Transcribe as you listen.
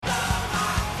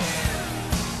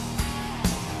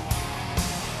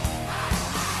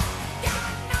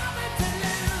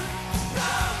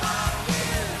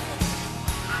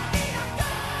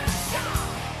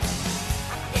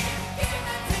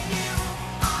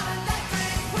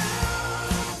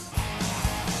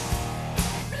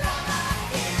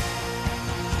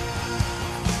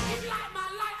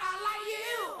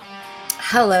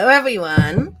Hello,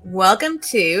 everyone. Welcome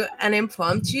to an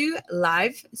impromptu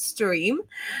live stream.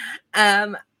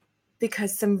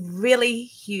 Because some really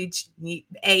huge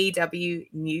AEW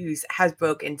news has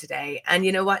broken today. And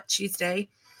you know what? Tuesday,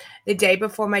 the day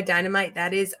before my Dynamite,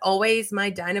 that is always my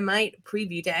Dynamite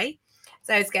preview day.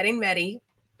 So I was getting ready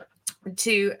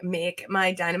to make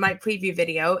my Dynamite preview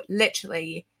video,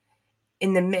 literally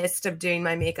in the midst of doing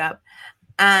my makeup.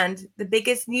 And the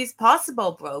biggest news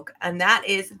possible broke, and that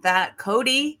is that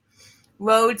Cody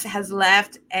Rhodes has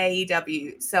left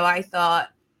AEW. So I thought,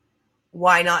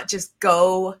 why not just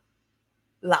go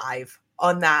live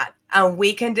on that? And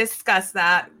we can discuss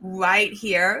that right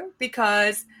here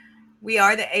because we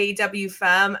are the AEW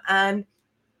fam, and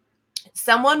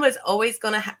someone was always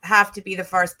going to have to be the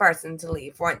first person to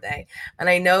leave, weren't they? And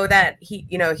I know that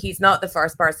he's not the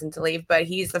first person to leave, but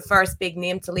he's the first big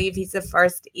name to leave. He's the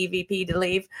first EVP to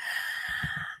leave.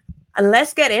 And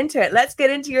let's get into it. Let's get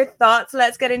into your thoughts.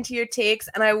 Let's get into your takes.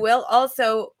 And I will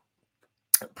also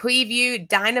preview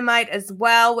Dynamite as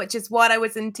well, which is what I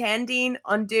was intending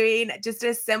on doing. Just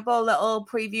a simple little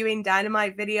previewing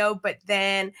Dynamite video, but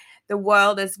then the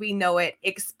world as we know it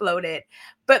exploded.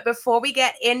 But before we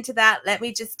get into that, let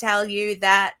me just tell you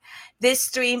that this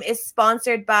stream is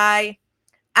sponsored by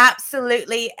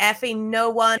absolutely effing no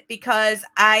one, because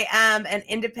I am an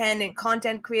independent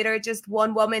content creator, just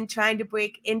one woman trying to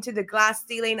break into the glass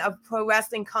ceiling of pro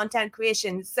wrestling content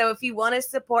creation. So if you want to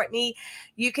support me,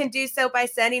 you can do so by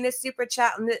sending a super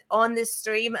chat on this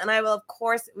stream, and I will of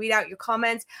course read out your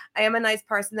comments. I am a nice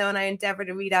person though, and I endeavor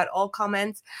to read out all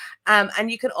comments.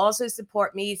 And you can also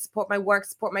support me, support my work,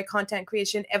 support my content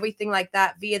creation, everything like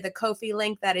that via the Ko-fi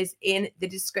link that is in the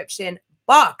description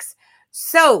box.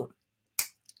 So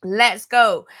let's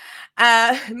go.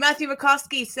 Matthew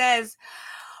Rakowski says,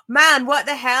 man, what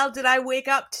the hell did I wake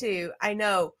up to? I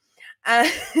know.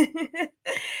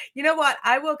 You know what?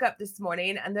 I woke up this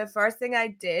morning and the first thing I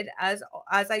did, as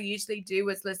I usually do,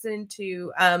 was listen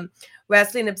to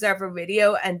Wrestling Observer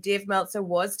Radio, and Dave Meltzer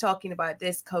was talking about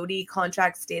this Cody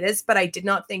contract status, but I did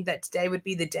not think that today would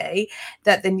be the day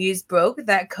that the news broke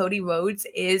that Cody Rhodes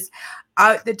is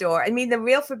out the door. I mean, the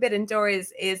real forbidden door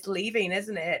is leaving,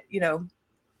 isn't it? You know,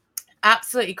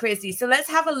 absolutely crazy. So let's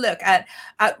have a look at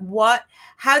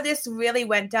how this really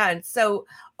went down. So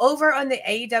over on the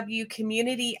AEW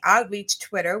community outreach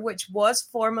Twitter, which was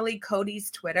formerly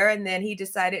Cody's Twitter, and then he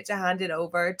decided to hand it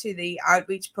over to the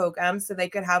outreach program so they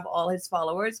could have all his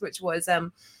followers, which was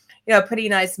a pretty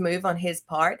nice move on his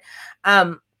part.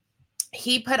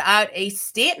 He put out a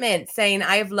statement saying,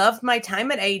 I have loved my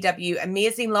time at AEW,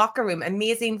 amazing locker room,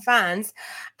 amazing fans,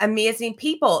 amazing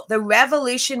people. The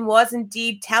revolution was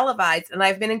indeed televised, and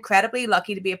I've been incredibly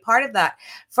lucky to be a part of that.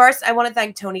 First, I want to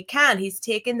thank Tony Khan. He's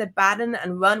taken the baton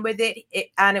and run with it,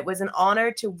 and it was an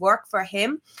honor to work for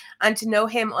him and to know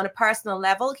him on a personal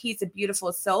level. He's a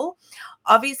beautiful soul.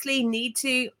 Obviously, need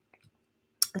to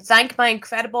thank my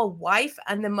incredible wife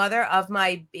and the mother of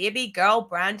my baby girl,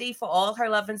 Brandy, for all her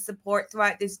love and support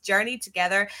throughout this journey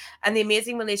together and the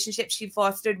amazing relationship she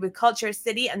fostered with Culture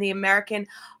City and the American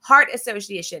Heart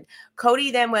Association.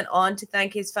 Cody then went on to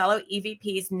thank his fellow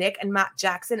EVPs, Nick and Matt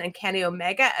Jackson and Kenny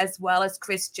Omega, as well as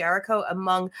Chris Jericho,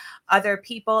 among other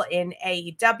people in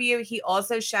AEW. He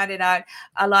also shouted out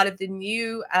a lot of the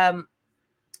new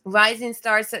rising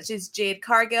stars such as Jade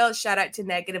Cargill. Shout out to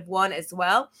 -1 as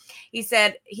well.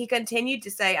 He continued to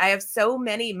say, I have so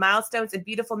many milestones and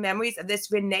beautiful memories of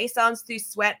this renaissance through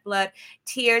sweat, blood,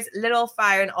 tears, little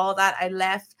fire, and all that. I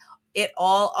left it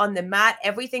all on the mat.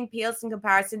 Everything pales in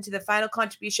comparison to the final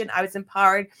contribution I was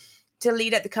empowered to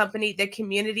lead at the company, the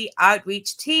community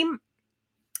outreach team.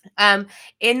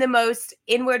 In the most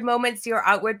inward moments, your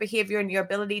outward behavior and your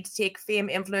ability to take fame,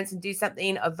 influence, and do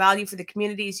something of value for the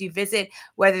communities you visit,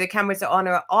 whether the cameras are on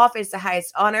or off, is the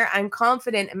highest honor. I'm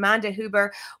confident Amanda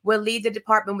Huber will lead the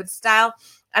department with style.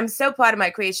 I'm so proud of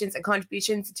my creations and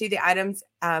contributions to the items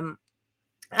and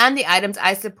the items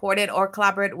I supported or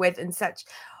collaborated with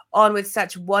with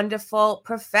such wonderful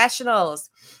professionals.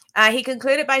 He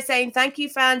concluded by saying, thank you,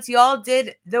 fans. Y'all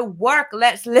did the work.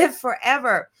 Let's live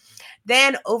forever.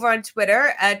 Then over on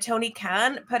Twitter, Tony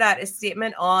Khan put out a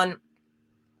statement on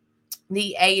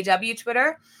the AEW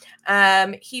Twitter.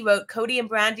 He wrote, Cody and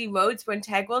Brandy Rhodes were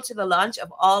integral to the launch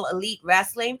of All Elite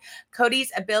Wrestling.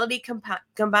 Cody's ability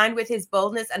combined with his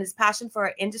boldness and his passion for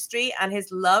our industry and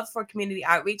his love for community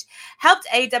outreach helped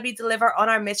AEW deliver on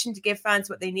our mission to give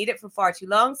fans what they needed for far too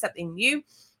long, something new,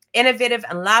 innovative,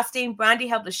 and lasting. Brandy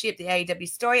helped us shape the AEW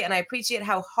story, and I appreciate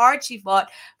how hard she fought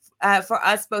for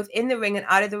us both in the ring and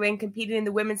out of the ring, competing in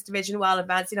the women's division while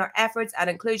advancing our efforts at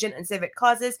inclusion and civic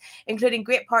causes, including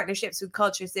great partnerships with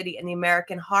Culture City and the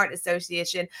American Heart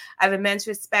Association. I have immense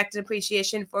respect and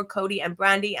appreciation for Cody and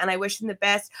Brandy, and I wish them the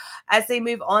best as they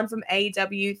move on from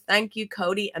AEW. Thank you,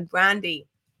 Cody and Brandy.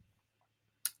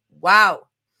 Wow.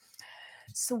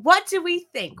 So what do we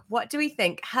think? What do we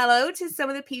think? Hello to some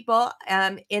of the people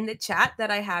in the chat that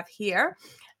I have here.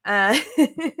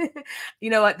 You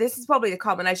know what? This is probably the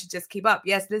comment I should just keep up.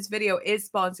 Yes, this video is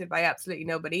sponsored by absolutely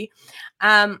nobody.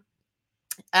 Because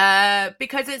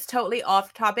it's totally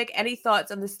off topic. Any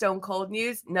thoughts on the Stone Cold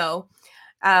news? No.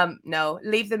 No,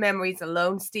 leave the memories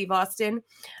alone, Steve Austin.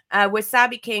 With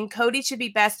Sabi King, Cody should be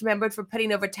best remembered for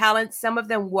putting over talent. Some of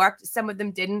them worked, some of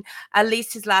them didn't. At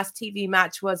least his last TV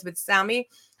match was with Sammy.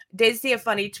 Did see a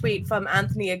funny tweet from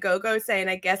Anthony Ogogo saying,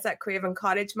 I guess that Craven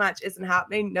Cottage match isn't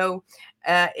happening. No,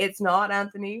 it's not,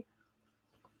 Anthony.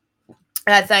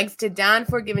 Thanks to Dan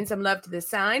for giving some love to the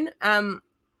sign.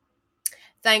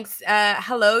 Thanks.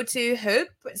 Hello to Hook.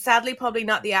 Sadly, probably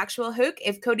not the actual Hook.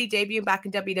 If Cody debuted back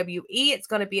in WWE, it's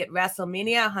going to be at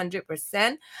WrestleMania,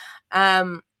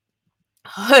 100%.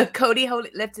 Cody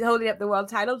holding up the world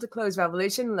title to close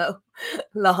Revolution.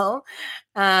 Lol.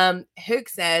 Hook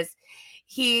says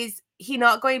he's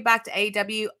not going back to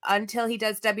AEW until he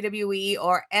does WWE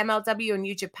or MLW or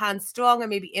New Japan Strong or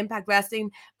maybe Impact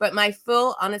Wrestling. But my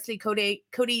full, honestly, Cody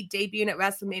debuting at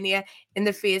WrestleMania in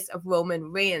the face of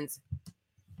Roman Reigns.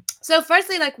 So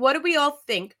firstly, like, what do we all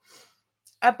think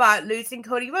about losing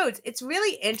Cody Rhodes? It's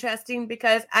really interesting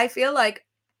because I feel like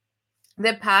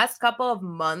the past couple of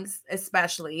months,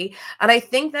 especially, and I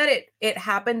think that it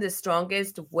happened the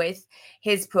strongest with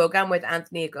his program with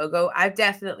Anthony Ogogo. I've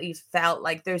definitely felt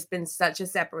like there's been such a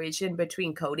separation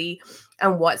between Cody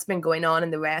and what's been going on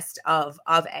in the rest of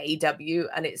AEW,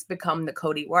 and it's become the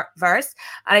Cody verse.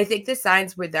 And I think the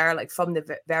signs were there like from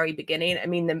the very beginning. I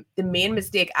mean, the main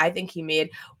mistake I think he made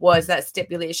was that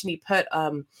stipulation he put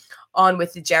on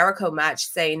with the Jericho match,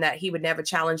 saying that he would never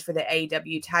challenge for the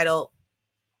AEW title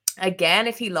again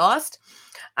if he lost.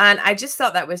 And I just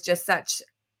thought that was just such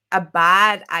a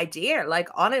bad idea. Like,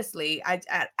 honestly,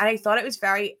 I thought it was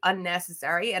very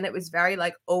unnecessary, and it was very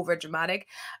like over dramatic.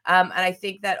 And I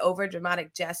think that over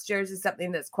dramatic gestures is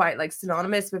something that's quite like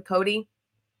synonymous with Cody.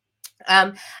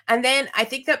 And then I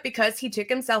think that because he took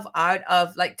himself out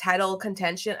of like title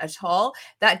contention at all,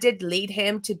 that did lead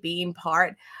him to being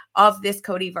part of this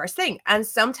Codyverse thing. And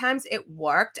sometimes it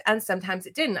worked and sometimes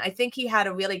it didn't. I think he had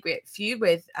a really great feud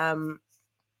with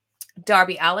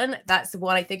Darby Allin. That's the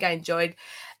one I think I enjoyed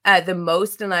the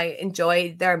most, and I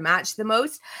enjoyed their match the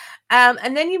most.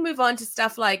 And then you move on to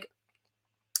stuff like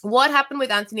what happened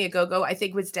with Anthony Ogogo, I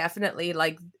think was definitely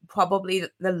like probably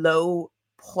the low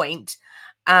point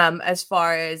as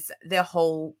far as the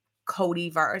whole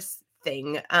Codyverse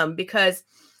thing, because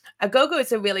Ogogo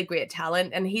is a really great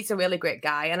talent and he's a really great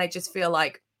guy, and I just feel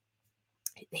like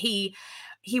he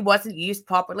wasn't used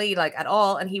properly like at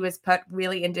all, and he was put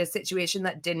really into a situation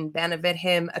that didn't benefit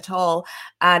him at all,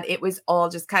 and it was all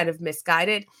just kind of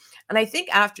misguided. And I think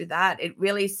after that it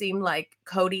really seemed like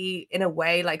Cody in a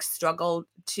way like struggled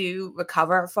to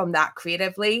recover from that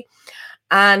creatively.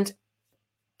 And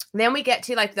then we get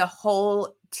to like the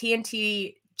whole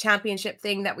TNT championship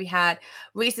thing that we had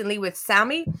recently with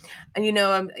Sammy. And you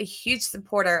know, I'm a huge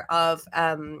supporter of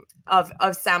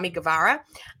Sammy Guevara,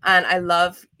 and I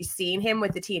love seeing him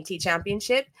with the TNT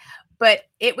championship. But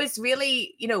it was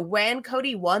really, you know, when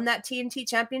Cody won that TNT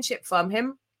championship from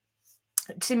him,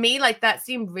 to me, like that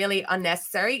seemed really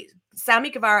unnecessary. Sammy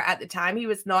Guevara at the time, he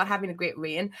was not having a great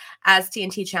reign as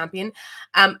TNT champion.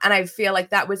 And I feel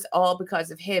like that was all because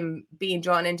of him being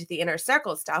drawn into the inner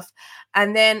circle stuff.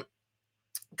 And then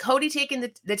Cody taking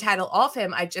the title off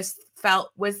him, I just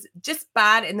felt was just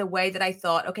bad in the way that I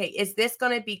thought, okay, is this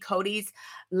going to be Cody's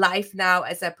life now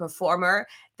as a performer,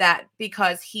 that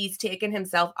because he's taken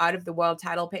himself out of the world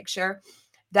title picture,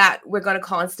 that we're going to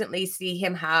constantly see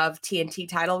him have TNT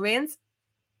title reigns?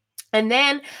 And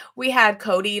then we had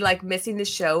Cody like missing the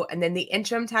show, and then the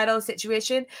interim title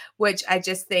situation, which I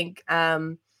just think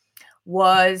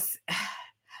was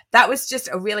just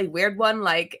a really weird one.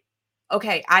 Like,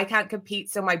 okay, I can't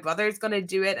compete, so my brother's going to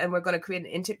do it, and we're going to create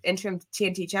an interim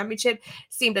TNT championship.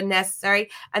 Seemed unnecessary.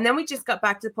 And then we just got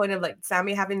back to the point of like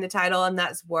Sammy having the title, and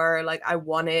that's where like I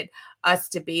wanted us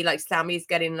to be. Like, Sammy's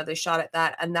getting another shot at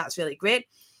that, and that's really great.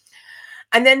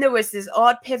 And then there was this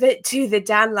odd pivot to the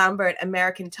Dan Lambert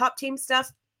American Top Team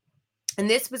stuff. And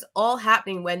this was all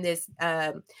happening when this,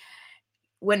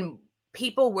 when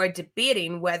people were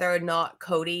debating whether or not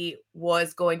Cody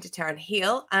was going to turn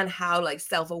heel and how like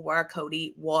self-aware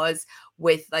Cody was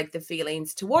with like the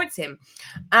feelings towards him.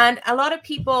 And a lot of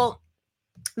people,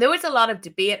 there was a lot of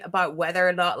debate about whether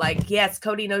or not, like, yes,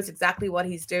 Cody knows exactly what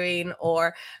he's doing,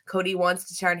 or Cody wants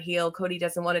to turn heel, Cody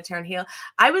doesn't want to turn heel.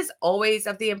 I was always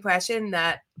of the impression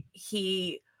that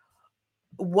he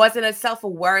wasn't as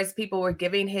self-aware as people were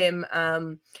giving him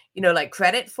like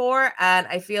credit for. And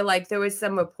I feel like there was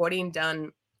some reporting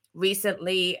done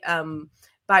recently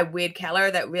by Wade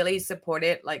Keller that really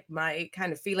supported like my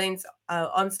kind of feelings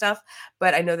on stuff.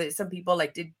 But I know that some people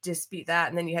like did dispute that,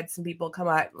 and then you had some people come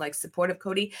out like supportive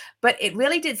Cody. But it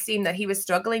really did seem that he was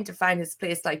struggling to find his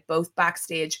place, like both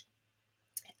backstage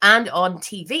and on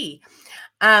TV.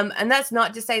 And that's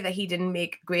not to say that he didn't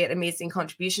make great, amazing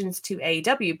contributions to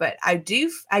AEW, but I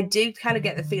do kind of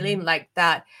get the feeling like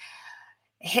that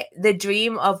the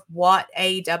dream of what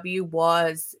AEW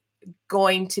was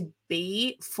going to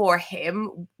be for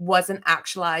him wasn't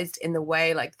actualized in the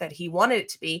way like that he wanted it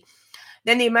to be.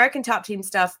 Then the American Top Team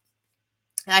stuff,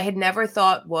 I had never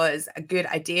thought was a good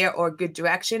idea or a good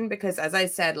direction, because as I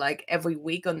said, like every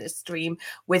week on this stream,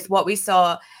 with what we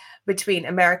saw between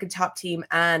American Top Team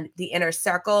and the Inner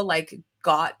Circle, like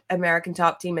got American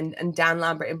Top Team and Dan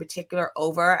Lambert in particular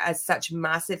over as such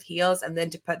massive heels, and then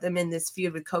to put them in this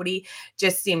feud with Cody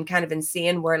just seemed kind of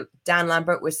insane, where Dan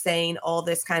Lambert was saying all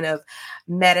this kind of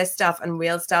meta stuff and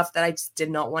real stuff that I just did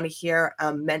not want to hear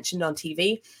mentioned on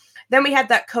TV. Then we had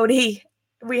the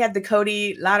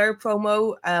Cody ladder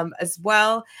promo as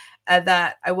well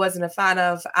that I wasn't a fan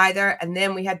of either. And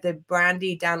then we had the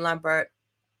Brandy Dan Lambert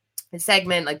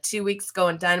segment like 2 weeks ago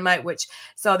on Dynamite, which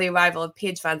saw the arrival of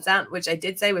Paige Van Zandt, which I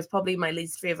did say was probably my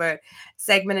least favorite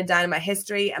segment in Dynamite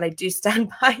history, and I do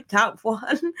stand by that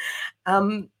one.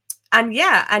 And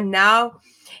now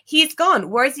he's gone.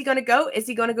 Where is he going to go? Is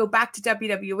he going to go back to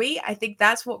WWE? I think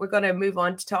that's what we're going to move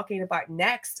on to talking about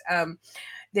next,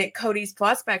 the Cody's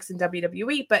prospects in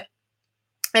WWE. But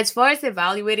as far as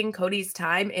evaluating Cody's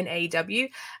time in AEW,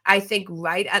 I think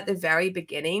right at the very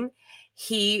beginning,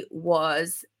 he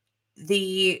was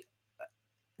the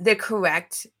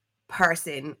correct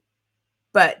person,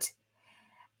 but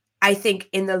I think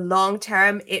in the long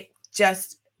term it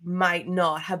just might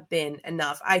not have been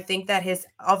enough. I think that his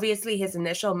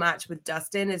initial match with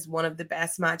Dustin is one of the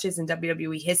best matches in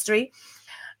WWE history,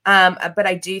 but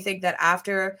I do think that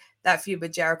after that feud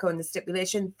with Jericho and the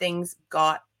stipulation, things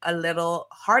got a little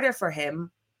harder for him.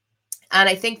 And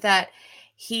I think that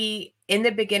he, in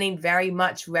the beginning, very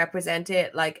much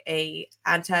represented like a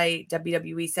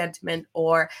anti-WWE sentiment,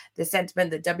 or the sentiment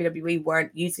that WWE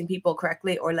weren't using people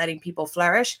correctly or letting people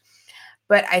flourish.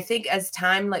 But I think as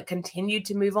time like continued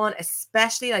to move on,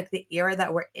 especially like the era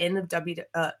that we're in of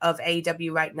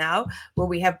AEW right now, where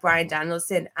we have Bryan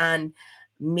Danielson and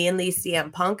mainly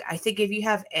CM Punk, I think if you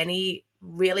have any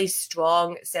really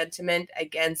strong sentiment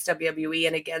against WWE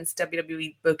and against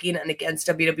WWE booking and against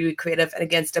WWE creative and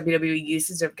against WWE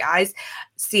uses of guys,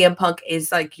 CM Punk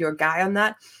is like your guy on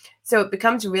that. So it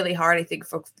becomes really hard, I think,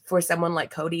 for someone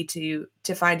like Cody to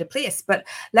find a place. But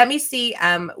let me see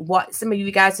what some of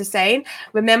you guys are saying.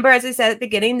 Remember, as I said at the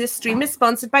beginning, this stream is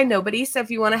sponsored by nobody. So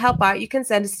if you want to help out, you can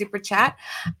send a super chat.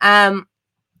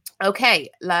 Okay,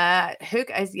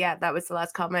 Hook is, yeah, that was the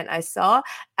last comment I saw.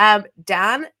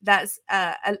 Dan, that's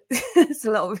it's a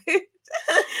little rude.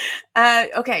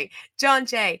 Okay, John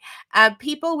J.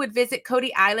 People would visit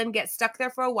Cody Island, get stuck there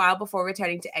for a while before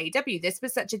returning to AEW. This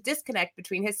was such a disconnect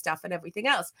between his stuff and everything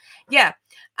else. Yeah,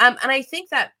 and I think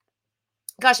that,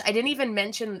 gosh, I didn't even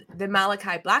mention the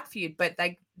Malachi Black feud, but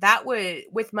like that was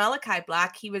with Malachi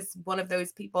Black, he was one of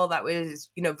those people that was,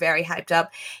 very hyped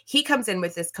up. He comes in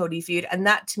with this Cody feud, and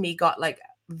that to me got like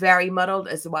very muddled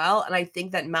as well. And I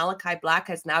think that Malachi Black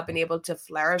has now been able to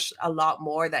flourish a lot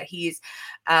more, that he's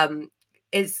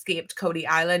escaped Cody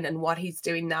Island and what he's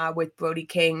doing now with Brody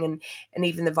King and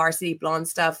even the Varsity Blonde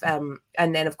stuff. And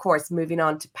then of course, moving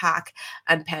on to Pac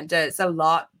and Penta, it's a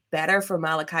lot better for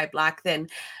Malachi Black than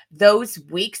those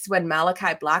weeks when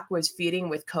Malachi Black was feuding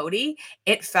with Cody.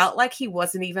 It felt like he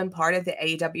wasn't even part of the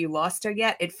AEW roster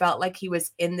yet. It felt like he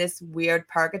was in this weird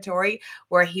purgatory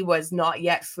where he was not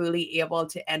yet fully able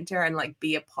to enter and like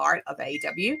be a part of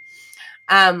AEW.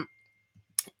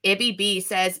 ABB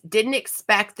says, didn't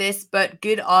expect this, but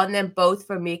good on them both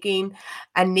for making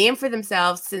a name for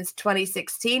themselves since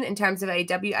 2016 in terms of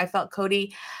AEW. I felt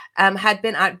Cody had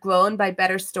been outgrown by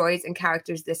better stories and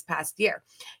characters this past year.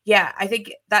 Yeah, I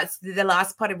think that's the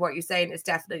last part of what you're saying is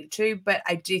definitely true, but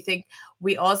I do think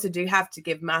we also do have to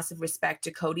give massive respect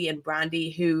to Cody and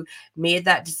Brandy, who made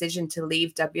that decision to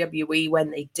leave WWE when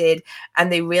they did,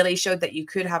 and they really showed that you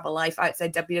could have a life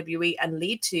outside WWE and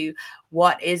lead to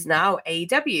what is now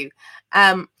AEW.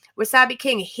 Wasabi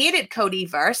King hated Cody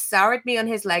verse, soured me on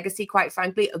his legacy, quite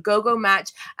frankly. A go-go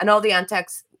match and all the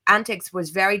antics was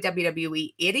very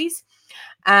WWE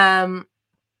 80s.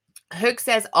 Hook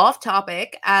says off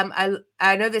topic. I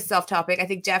know this is off topic. I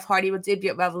think Jeff Hardy will debut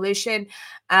at Revolution.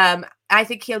 I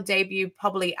think he'll debut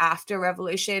probably after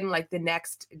Revolution, like the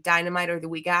next Dynamite or the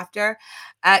week after.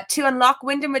 To unlock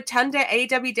Wyndham Rotunda,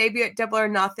 AEW debut at Double or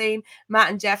Nothing. Matt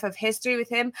and Jeff have history with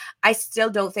him. I still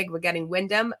don't think we're getting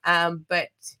Wyndham, but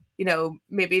you know,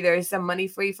 maybe there's some money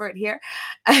free for it here.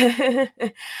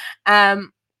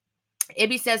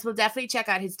 Ibby says we'll definitely check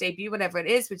out his debut, whatever it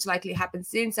is, which likely happens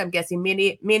soon. So I'm guessing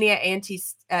Mania AT&T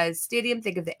Stadium.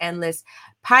 Think of the endless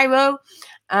pyro.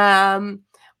 $1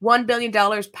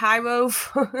 billion pyro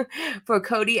for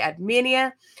Cody at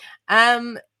Mania.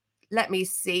 Let me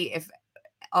see if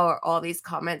all these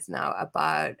comments now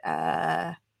about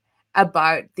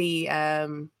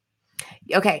the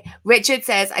okay, Richard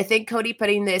says, I think Cody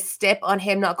putting this stip on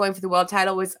him not going for the world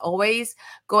title was always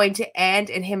going to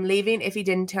end in him leaving if he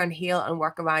didn't turn heel and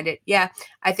work around it. Yeah,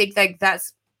 I think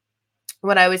that's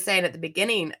what I was saying at the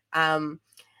beginning.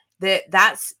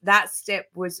 That stip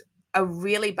was a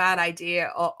really bad idea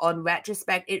on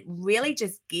retrospect. It really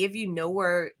just gave you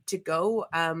nowhere to go.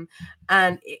 And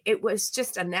it was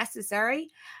just unnecessary.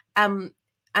 And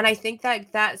I think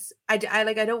that's I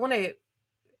don't want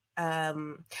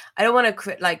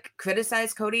to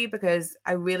criticize Cody because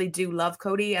I really do love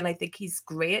Cody and I think he's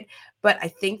great, but I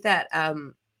think that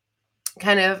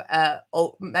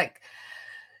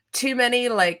too many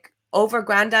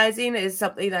over-grandizing is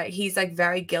something that he's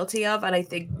very guilty of, and I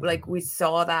think we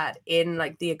saw that in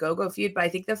the Ogogo feud, but I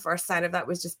think the first sign of that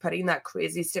was just putting that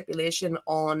crazy stipulation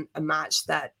on a match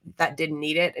that didn't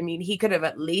need it. I mean, he could have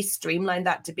at least streamlined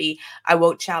that to be I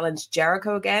won't challenge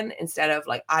Jericho again instead of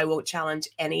I won't challenge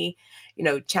any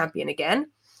champion again.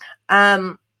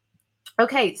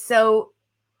 Okay, so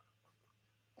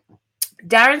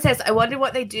Darren says, I wonder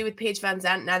what they do with Paige Van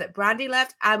Zandt now that Brandy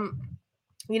left.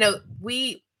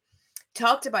 We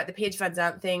talked about the Paige Van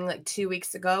Zandt thing 2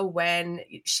 weeks ago when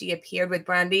she appeared with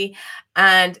Brandy,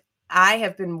 and I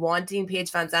have been wanting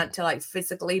Paige Van Zandt to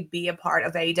physically be a part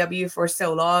of AEW for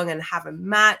so long and have a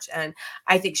match, and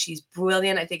I think she's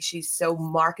brilliant. I think she's so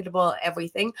marketable,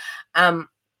 everything. And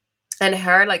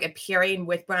her appearing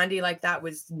with Brandy like that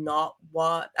was not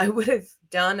what I would have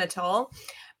done at all.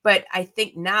 But I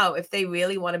think now, if they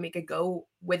really want to make a go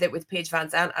with it with Paige Van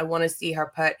Zandt, I want to see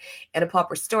her put in a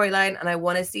proper storyline, and I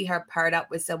want to see her paired up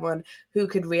with someone who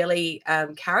could really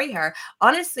carry her.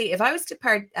 Honestly, if I was to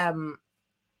pair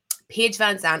Paige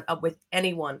Van Zandt up with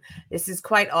anyone, this is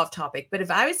quite off topic, but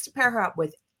if I was to pair her up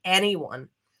with anyone,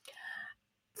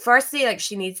 firstly,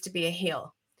 she needs to be a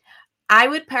heel. I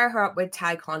would pair her up with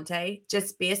Ty Conte,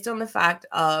 just based on the fact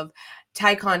of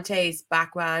Ty Conte's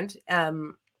background,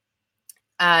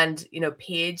 and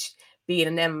Paige being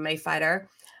an MMA fighter.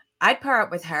 I'd pair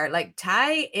up with her.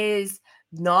 Ty is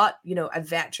not a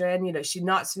veteran, she's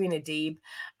not Serena Deeb,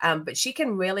 but she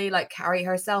can really carry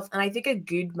herself, and I think a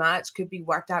good match could be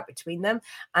worked out between them,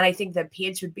 and I think that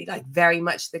Paige would be very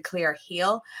much the clear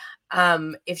heel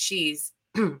if she's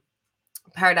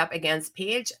paired up against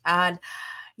Paige. And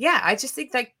yeah, I just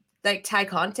think Ty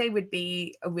Conte would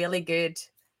be a really good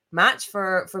match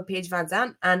for Paige Van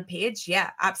Zandt, and Paige,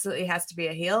 yeah, absolutely has to be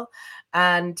a heel,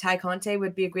 and Ty Conte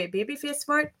would be a great babyface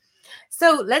for it.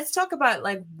 So let's talk about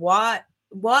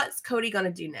what's Cody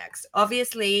gonna do next.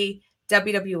 Obviously,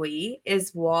 WWE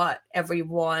is what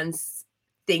everyone's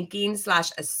thinking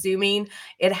 / assuming.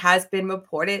 It has been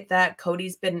reported that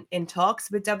Cody's been in talks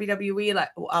with WWE,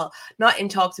 well, not in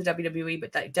talks with WWE,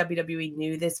 but that WWE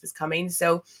knew this was coming.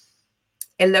 So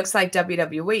it looks like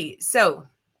WWE. So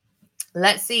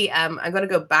let's see. I'm going to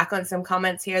go back on some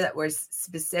comments here that were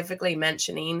specifically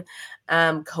mentioning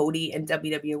Cody and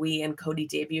WWE and Cody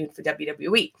debuting for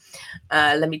WWE.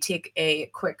 Let me take a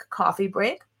quick coffee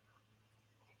break.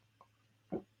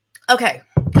 Okay,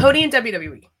 Cody and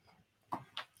WWE.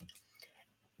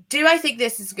 Do I think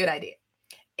this is a good idea?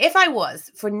 If I was,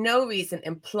 for no reason,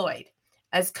 employed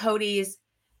as Cody's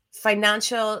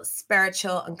financial,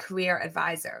 spiritual, and career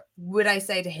advisor, would I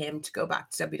say to him to go back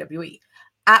to WWE?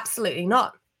 Absolutely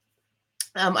not.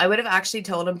 I would have actually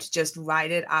told him to just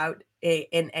write it out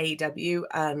in AEW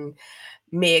and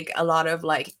make a lot of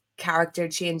like character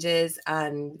changes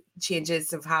and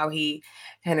changes of how he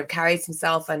kind of carries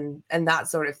himself and that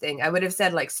sort of thing. I would have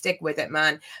said, like, stick with it,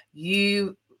 man.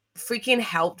 You freaking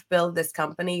helped build this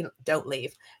company. Don't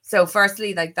leave. So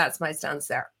firstly, like, that's my stance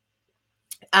there.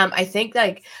 I think,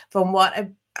 like, from what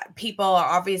people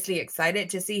are obviously excited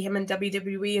to see him in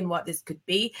WWE and what this could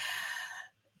be.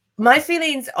 My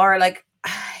feelings are like,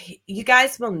 you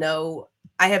guys will know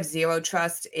I have zero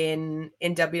trust in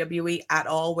WWE at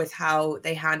all with how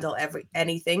they handle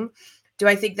anything. Do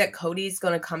I think that Cody's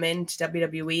going to come into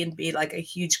WWE and be like a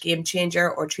huge game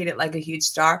changer or treat it like a huge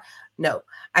star? No.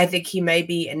 I think he may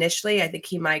be initially. I think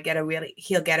he'll get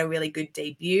a really good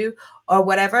debut or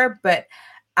whatever, but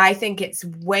I think it's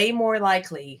way more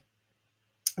likely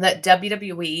that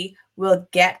WWE will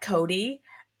get Cody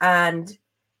and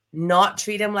not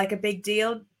treat him like a big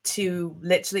deal, to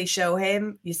literally show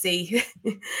him, you see,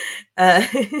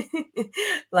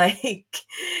 like,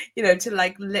 to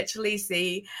like literally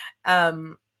see,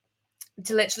 to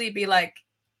literally be like,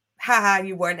 haha,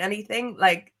 you weren't anything.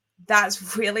 Like,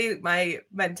 that's really my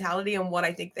mentality on what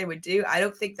I think they would do. I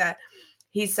don't think that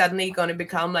he's suddenly going to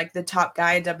become like the top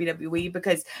guy in WWE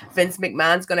because Vince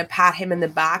McMahon's going to pat him in the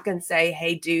back and say,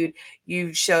 hey, dude,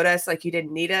 you showed us like you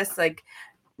didn't need us. Like,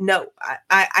 no,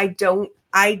 I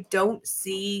don't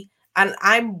see, and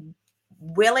I'm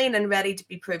willing and ready to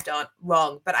be proved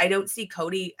wrong, but I don't see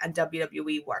Cody and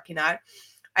WWE working out.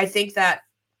 I think that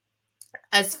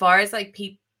as far as like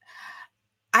people,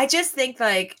 I just think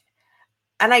like,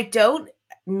 and I don't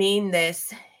mean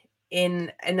this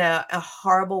in a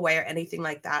horrible way or anything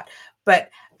like that, but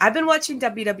I've been watching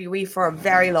WWE for a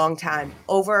very long time,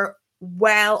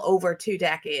 well over 2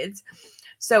 decades.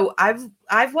 So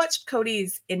I've watched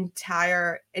Cody's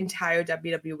entire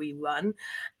WWE run,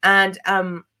 and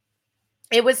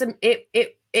it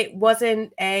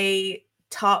wasn't a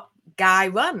top guy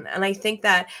run. And I think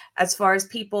that as far as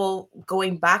people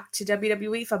going back to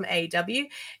WWE from AEW,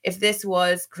 if this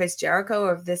was Chris Jericho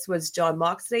or if this was Jon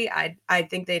Moxley, I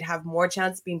think they'd have more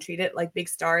chance being treated like big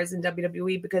stars in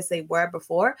WWE because they were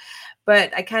before.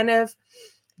 But I kind of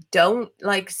don't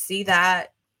like see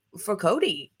that for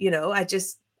Cody, I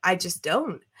just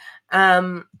don't.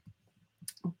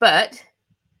 But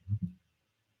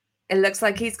it looks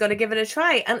like he's going to give it a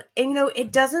try. And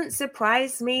it doesn't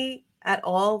surprise me at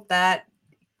all that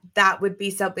would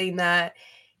be something that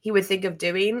he would think of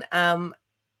doing.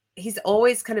 He's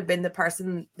always kind of been the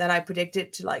person that I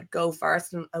predicted to like go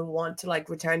first and want to like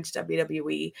return to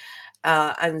WWE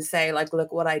and say like,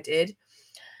 look what I did.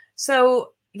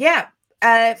 So yeah,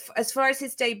 as far as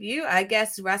his debut, I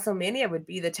guess WrestleMania would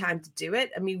be the time to do it.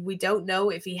 I mean, we don't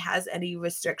know if he has any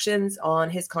restrictions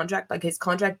on his contract. Like, his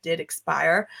contract did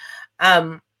expire.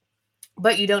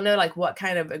 But you don't know like what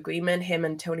kind of agreement him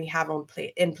and Tony have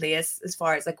in place as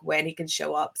far as like when he can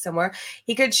show up somewhere.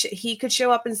 He could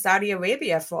show up in Saudi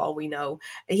Arabia for all we know.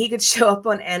 He could show up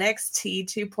on NXT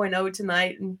 2.0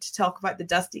 tonight and to talk about the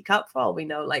Dusty Cup for all we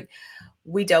know. Like,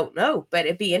 we don't know, but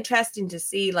it'd be interesting to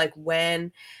see like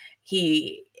when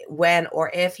or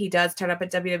if he does turn up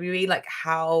at WWE, like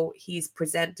how he's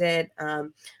presented.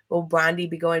 Will Brandi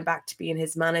be going back to being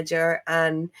his manager?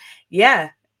 And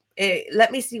yeah,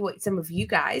 let me see what some of you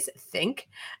guys think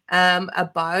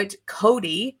about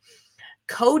Cody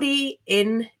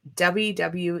in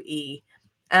WWE.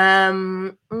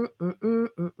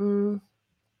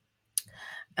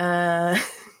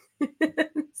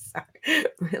 Sorry,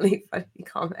 really funny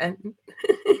comment.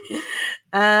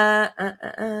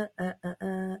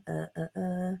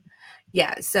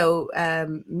 Yeah, so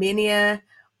Mania,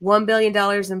 $1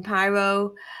 billion in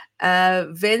pyro.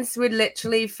 Vince would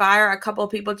literally fire a couple of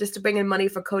people just to bring in money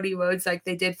for Cody Rhodes, like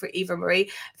they did for Eva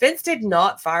Marie. Vince did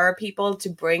not fire people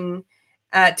to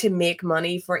make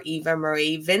money for Eva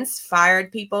Marie. Vince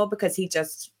fired people because he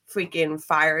just freaking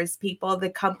fires people. The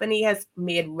company has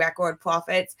made record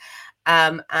profits,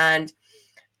 and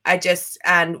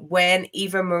when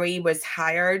Eva Marie was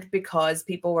hired, because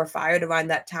people were fired around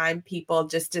that time, people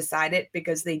just decided,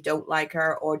 because they don't like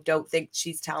her or don't think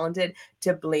she's talented,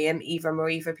 to blame Eva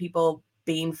Marie for people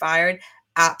being fired.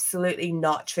 Absolutely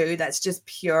not true. That's just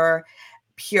pure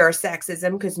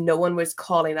sexism, because no one was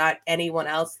calling out anyone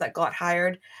else that got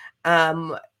hired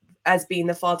as being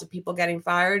the fault of people getting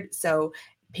fired. So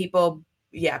people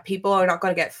are not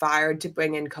going to get fired to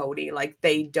bring in Cody. Like,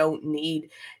 they don't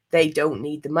need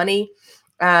the money.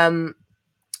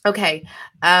 Okay.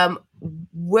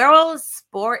 World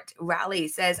Sport Rally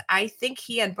says, I think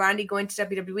he and Brandi going to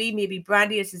WWE, maybe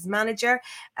Brandi as his manager.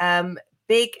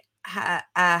 Big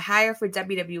hire for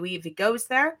WWE if he goes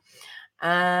there.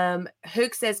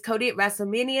 Hook says Cody at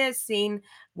WrestleMania seen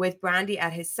with Brandy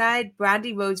at his side.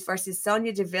 Brandy Rhodes versus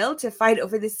Sonya Deville to fight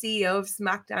over the CEO of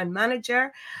SmackDown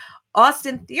manager.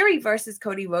 Austin Theory versus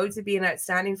Cody Rhodes would be an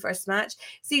outstanding first match.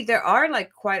 See, there are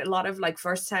like quite a lot of like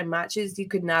first time matches you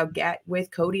could now get with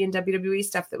Cody and WWE,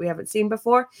 stuff that we haven't seen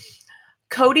before.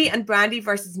 Cody and Brandy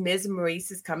versus Miz and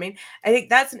Maurice is coming. I think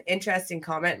that's an interesting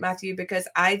comment, Matthew, because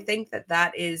I think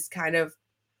that is kind of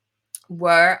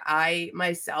where I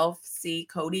myself see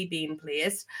Cody being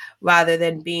placed, rather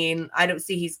than being, I don't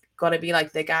see he's going to be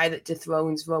like the guy that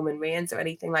dethrones Roman Reigns or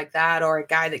anything like that, or a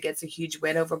guy that gets a huge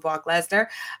win over Brock Lesnar.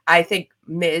 I think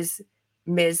Miz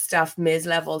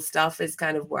level stuff is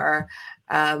kind of where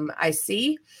I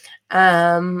see.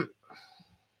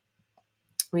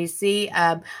 We see,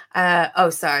 oh,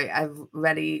 sorry, I've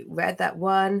already read that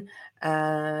one.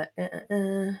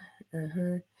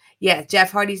 Yeah,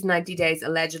 Jeff Hardy's 90 days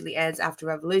allegedly ends after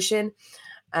Revolution.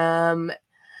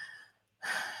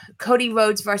 Cody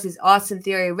Rhodes versus Austin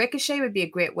Theory Ricochet would be a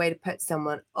great way to put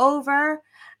someone over.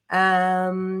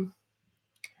 Do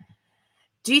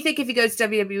you think if he goes to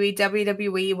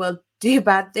WWE will do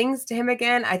bad things to him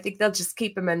again? I think they'll just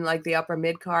keep him in like the upper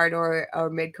mid card or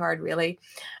mid card, really.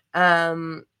 A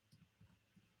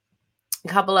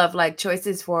couple of like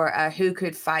choices for who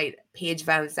could fight Paige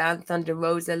Van Zandt, Thunder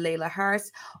Rosa, Layla Hirsch,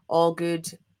 all good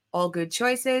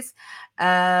choices.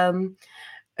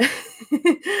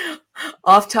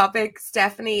 Off topic,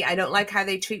 Stephanie, I don't like how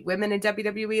they treat women in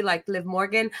WWE, like Liv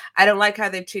Morgan. I don't like how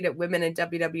they've treated women in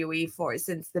WWE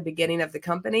since the beginning of the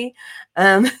company.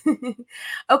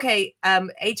 Okay,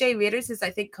 AJ Rader says,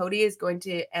 I think Cody is going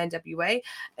to NWA.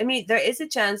 I mean, there is a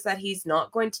chance that he's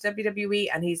not going to WWE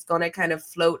and he's going to kind of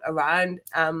float around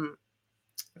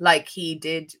like he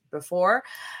did before.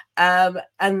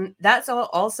 And that's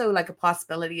also like a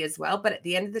possibility as well. But at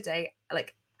the end of the day,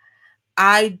 like,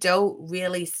 I don't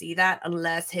really see that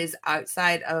unless his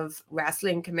outside of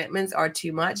wrestling commitments are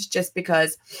too much, just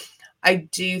because I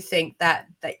do think that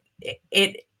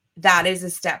that is a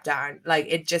step down. Like,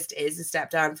 it just is a step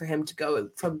down for him to go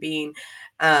from being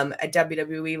a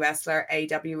WWE wrestler,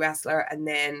 AEW wrestler, and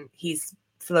then he's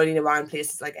floating around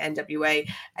places like NWA.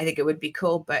 I think it would be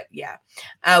cool, but yeah.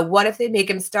 What if they make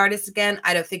him Stardust again?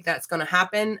 I don't think that's going to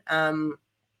happen.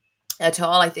 At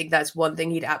all. I think that's one thing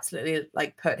he'd absolutely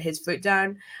like put his foot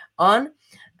down on.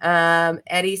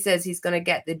 Eddie says he's going to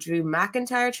get the Drew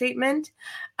McIntyre treatment.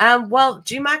 Well,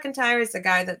 Drew McIntyre is the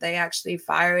guy that they actually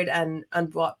fired and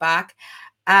brought back.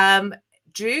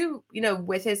 Drew, you know,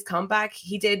 with his comeback,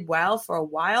 he did well for a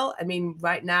while. I mean,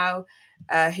 right now,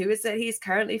 who is it he's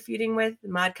currently feuding with?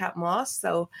 Madcap Moss.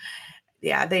 So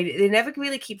yeah, they never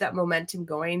really keep that momentum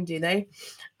going, do they?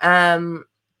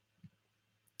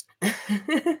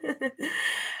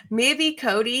 Maybe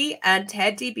Cody and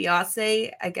Ted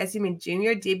DiBiase, I guess you mean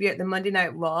Junior, debut at the Monday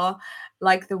Night Raw,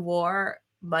 like the War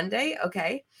Monday.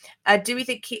 Okay. Do we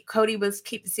think Cody will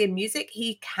keep the same music?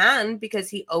 He can, because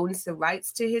he owns the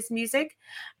rights to his music.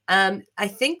 I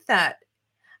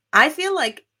feel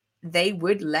like they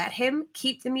would let him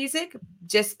keep the music,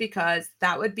 just because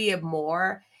that would be a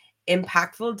more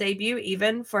impactful debut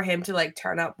even for him to like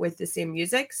turn up with the same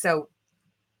music. So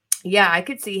yeah, I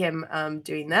could see him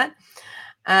doing that.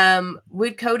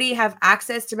 Would Cody have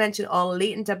access to mention All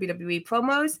Elite in WWE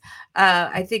promos?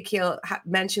 I think he'll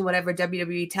mention whatever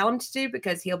WWE tell him to do,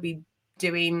 because he'll be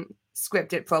doing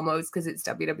scripted promos because it's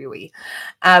WWE.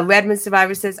 Redmond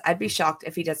Survivor says, I'd be shocked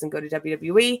if he doesn't go to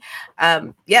WWE.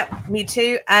 Yep, me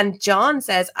too. And John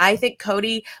says, I think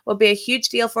Cody will be a huge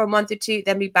deal for a month or two,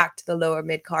 then be back to the lower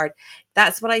mid card.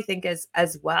 That's what I think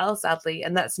as well, sadly.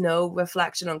 And that's no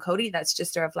reflection on Cody. That's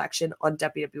just a reflection on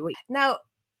WWE. Now,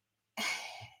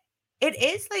 it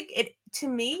is like, it to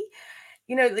me,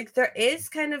 you know, like there is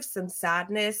kind of some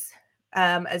sadness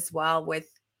as well with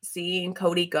seeing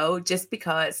Cody go, just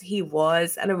because he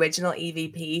was an original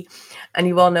EVP, and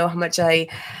you all know how much I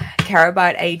care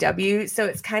about AEW. So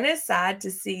it's kind of sad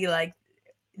to see like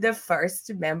the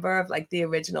first member of like the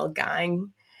original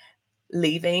gang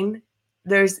leaving.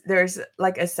 There's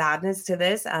like a sadness to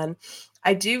this, and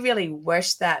I do really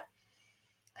wish that,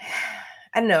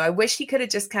 I don't know, I wish he could have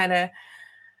just kind of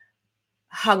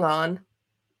hung on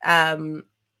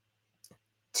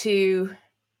to,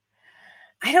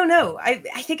 I don't know. I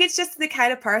think it's just the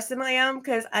kind of person I am,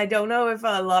 because I don't know if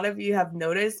a lot of you have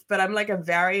noticed, but I'm like a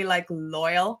very like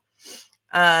loyal,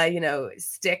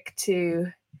 stick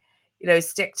to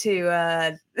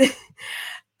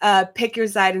pick your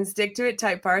side and stick to it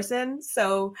type person.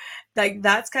 So like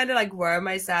that's kind of like where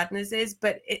my sadness is.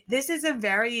 But this is a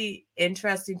very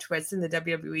interesting twist in the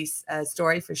WWE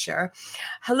story for sure.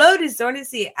 Hello to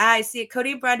Zornacy. I see it.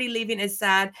 Cody and Brandy leaving is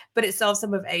sad, but it solves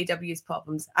some of AEW's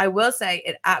problems. I will say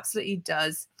it absolutely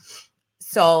does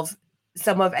solve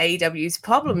some of AEW's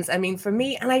problems. I mean, for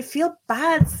me, and I feel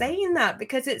bad saying that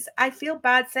because I feel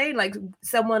bad saying like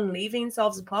someone leaving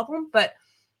solves a problem, but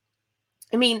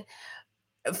I mean,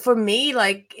 for me,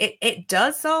 like it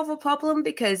does solve a problem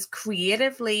because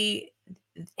creatively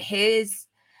his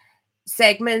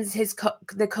segments,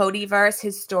 the Codyverse,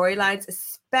 his storylines,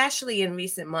 especially in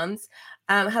recent months,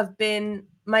 have been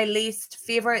my least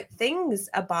favorite things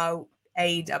about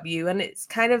AEW, and it's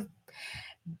kind of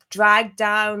dragged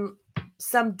down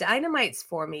some dynamites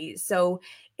for me. So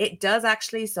it does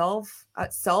actually solve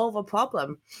a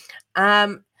problem.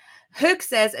 Hook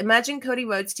says, imagine Cody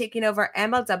Rhodes taking over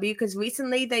MLW because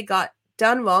recently they got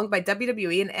done wrong by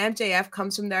WWE and MJF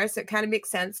comes from there. So it kind of makes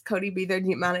sense. Cody be their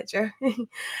new manager.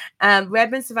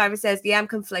 Redmond Survivor says, yeah, I'm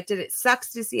conflicted. It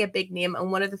sucks to see a big name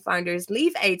and one of the founders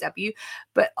leave AEW.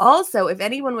 But also, if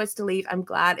anyone was to leave, I'm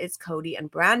glad it's Cody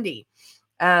and Brandy.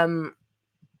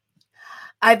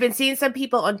 I've been seeing some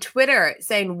people on Twitter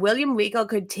saying William Regal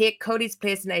could take Cody's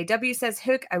place in AEW, says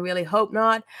Hook. I really hope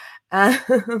not.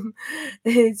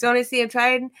 It's honestly, I'm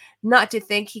trying not to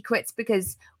think he quits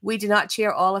because we do not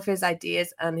cheer all of his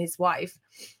ideas and his wife.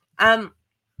 Yeah,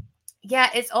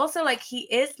 it's also like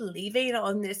he is leaving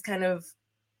on this kind of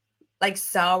like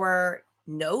sour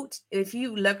note. If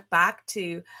you look back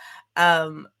to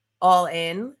All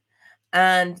In,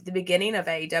 and the beginning of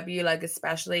AEW, like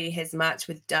especially his match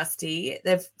with Dusty,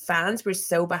 the fans were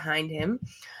so behind him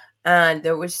and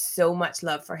there was so much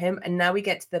love for him. And now we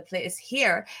get to the place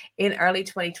here in early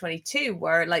 2022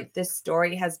 where like this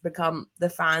story has become the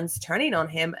fans turning on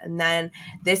him. And then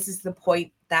this is the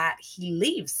point that he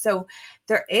leaves. So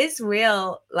there is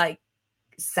real like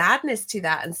sadness to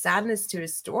that and sadness to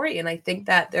his story. And I think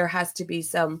that there has to be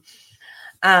some,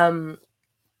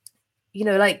 you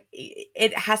know, like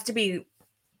it has to be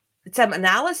some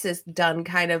analysis done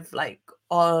kind of like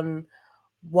on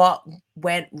what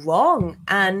went wrong.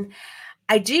 And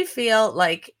I do feel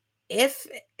like if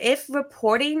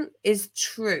reporting is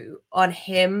true on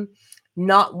him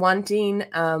not wanting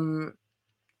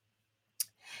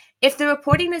if the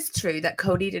reporting is true that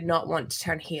Cody did not want to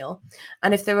turn heel,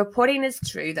 and if the reporting is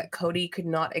true that Cody could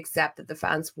not accept that the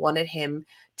fans wanted him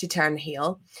to turn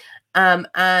heel,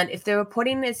 and if the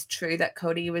reporting is true that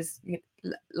Cody was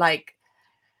like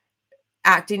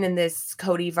acting in this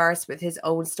Codyverse with his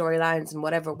own storylines and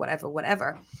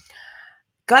whatever,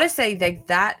 gotta say like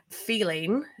that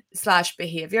feeling /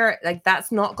 behavior, like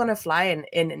that's not gonna fly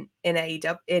in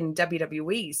AEW, in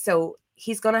WWE. So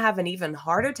he's gonna have an even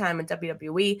harder time in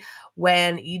WWE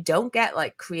when you don't get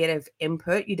like creative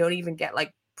input, you don't even get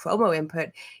like promo input.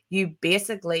 You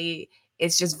basically,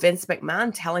 it's just Vince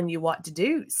McMahon telling you what to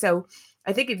do. So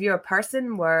I think if you're a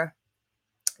person where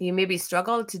you maybe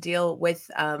struggle to deal with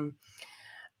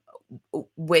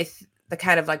the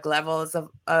kind of like levels of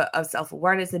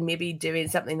self-awareness and maybe doing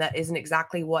something that isn't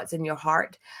exactly what's in your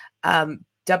heart,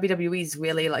 WWE is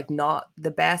really like not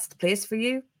the best place for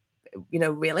you, you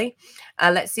know, really.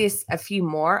 Let's see a few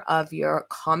more of your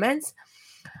comments.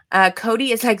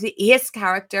 Cody is like the ace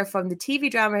character from the TV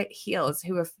drama Heels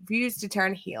who refused to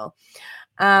turn heel.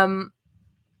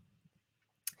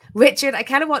 Richard, I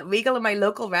kind of want Regal in my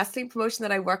local wrestling promotion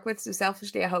that I work with, so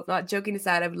selfishly, I hope not. Joking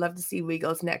aside, I would love to see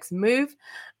Regal's next move.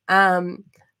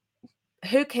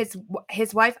 Hook,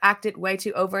 his wife acted way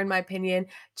too over, in my opinion.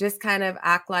 Just kind of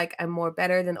act like I'm more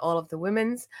better than all of the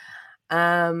women's.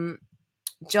 John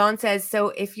says, so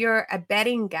if you're a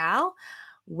betting gal,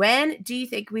 when do you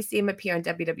think we see him appear on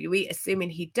WWE? Assuming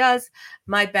he does,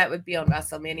 my bet would be on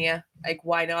WrestleMania. Like,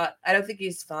 why not? I don't think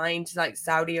he's flying to like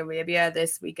Saudi Arabia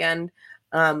this weekend.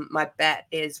 My bet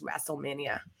is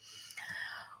WrestleMania.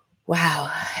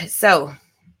 Wow. So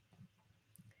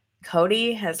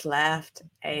Cody has left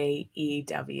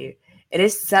AEW. It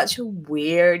is such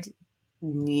weird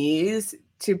news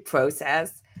to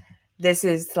process. This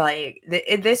is like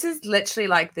this is literally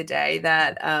like the day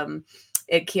that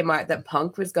it came out that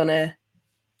Punk was gonna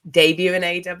debut in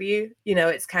AEW. You know,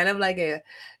 it's kind of like a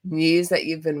news that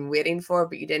you've been waiting for,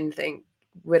 but you didn't think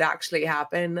would actually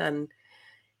happen. And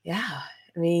yeah,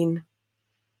 I mean,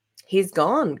 he's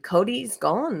gone. Cody's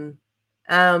gone.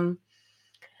 I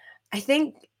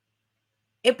think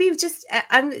it'd be just,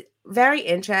 I'm very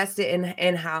interested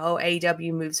in how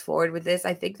AEW moves forward with this.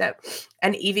 I think that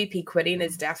an EVP quitting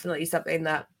is definitely something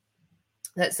that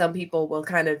some people will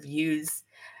kind of use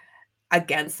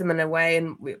against them in a way.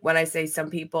 And when I say some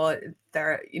people,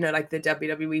 they're, you know, like the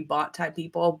WWE bot type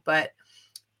people. But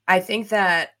I think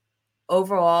that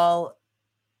overall,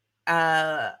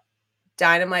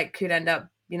 Dynamite could end up,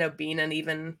 you know, being an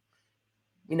even,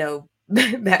 you know,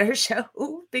 better show,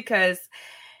 because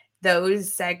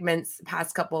those segments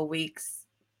past couple of weeks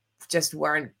just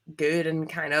weren't good, and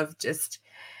kind of just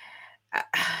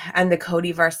and the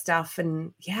Codyverse stuff.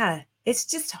 And yeah, it's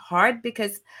just hard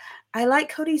because I like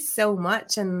Cody so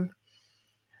much, and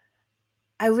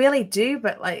I really do,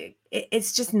 but like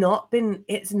it's just not been,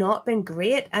 it's not been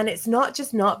great. And it's not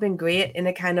just not been great in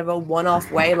a kind of a one-off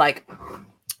way, like,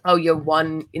 oh, your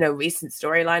one, you know, recent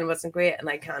storyline wasn't great and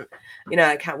I can't, you know,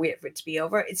 I can't wait for it to be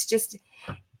over. It's just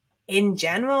in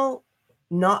general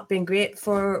not been great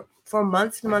for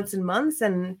months and months and months.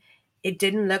 And it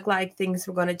didn't look like things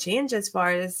were going to change as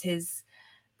far as his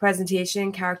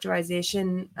presentation,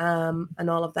 characterization, and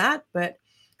all of that. But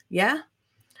yeah,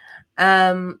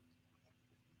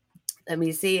 let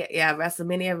me see. Yeah,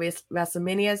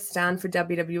 WrestleMania stand for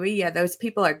WWE. Yeah, those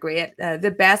people are great.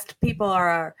 The best people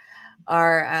are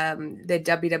the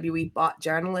WWE bot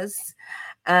journalists.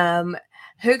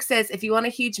 Hook says, if you want a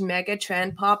huge mega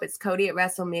trend pop, it's Cody at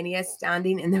WrestleMania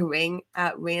standing in the ring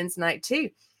at Reigns Night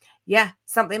 2. Yeah,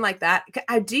 something like that.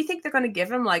 I do think they're going to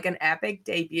give him like an epic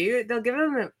debut. They'll give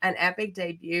him an epic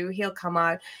debut. He'll come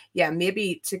out, yeah,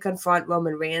 maybe to confront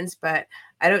Roman Reigns, but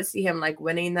I don't see him like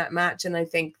winning that match. And I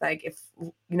think like if,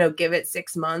 you know, give it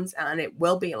 6 months and it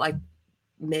will be like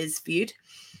Miz feud.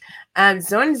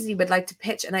 Zornzy would like to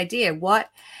pitch an idea.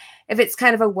 What if it's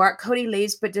kind of a work? Cody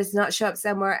leaves but does not show up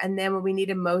somewhere, and then when we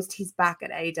need him most, he's back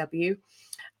at AEW.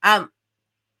 I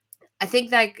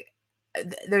think like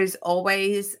there's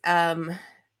always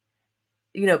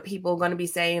you know, people going to be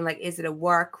saying like, is it a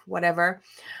work, whatever.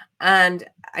 And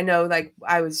I know, like,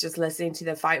 I was just listening to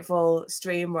the Fightful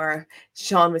stream where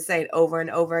Sean was saying over and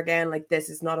over again, like, this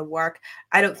is not a work.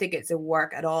 I don't think it's a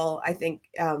work at all. I think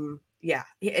yeah,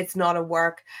 it's not a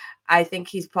work. I think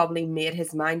he's probably made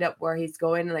his mind up where he's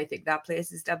going, and I think that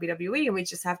place is WWE, and we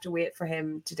just have to wait for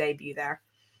him to debut there.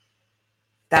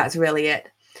 That's really it.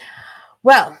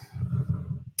 Well,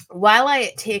 while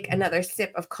I take another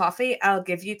sip of coffee, I'll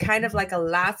give you kind of like a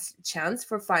last chance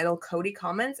for final Cody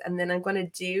comments, and then I'm going to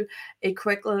do a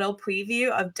quick little preview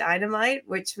of Dynamite,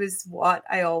 which was what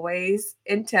I always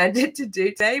intended to do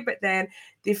today, but then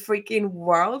the freaking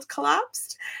world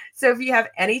collapsed. So if you have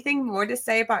anything more to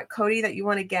say about Cody that you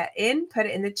want to get in, put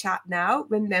it in the chat now.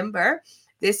 Remember,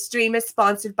 this stream is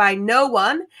sponsored by no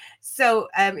one. So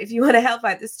if you want to help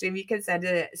out the stream, you can send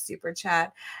a super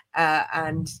chat.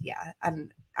 And yeah,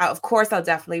 and of course, I'll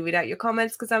definitely read out your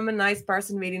comments because I'm a nice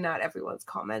person reading out everyone's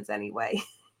comments anyway.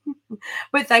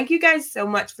 But thank you guys so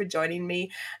much for joining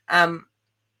me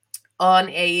on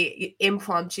a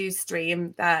impromptu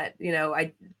stream that, you know,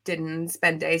 I didn't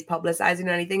spend days publicizing or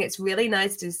anything. It's really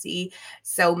nice to see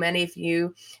so many of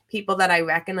you people that I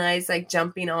recognize like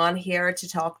jumping on here to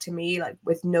talk to me like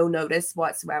with no notice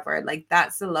whatsoever. Like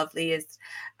that's the loveliest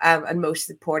and most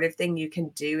supportive thing you can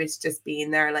do, is just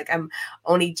being there. Like I'm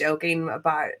only joking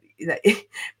about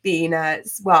being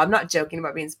well, I'm not joking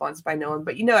about being sponsored by no one,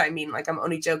 but you know what I mean. Like I'm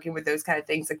only joking with those kind of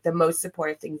things. Like the most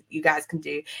supportive thing you guys can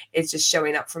do is just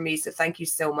showing up for me. So thank you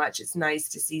so much. It's nice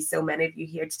to see so many of you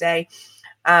here today.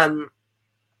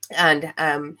 And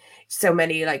so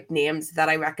many like names that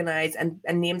I recognize and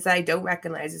names that I don't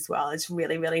recognize as well. It's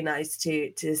really, really nice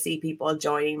to see people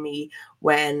joining me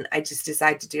when I just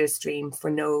decide to do a stream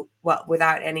for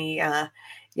without any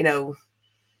you know,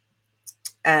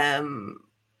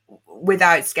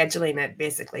 without scheduling it,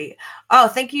 basically. Oh,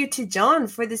 thank you to John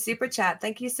for the super chat.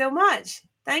 Thank you so much.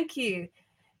 Thank you.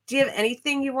 Do you have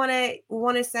anything you want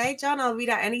to say, John? I'll read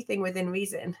out anything within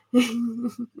reason.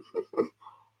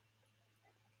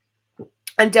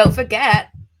 And don't forget,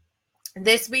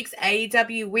 this week's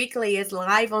AEW Weekly is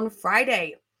live on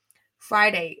Friday.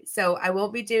 So I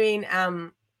won't be doing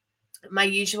my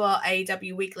usual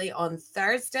AEW Weekly on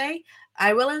Thursday.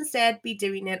 I will instead be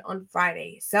doing it on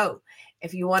Friday. So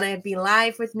if you want to be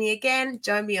live with me again,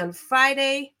 join me on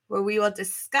Friday, where we will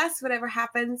discuss whatever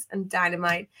happens on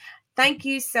Dynamite. Thank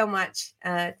you so much.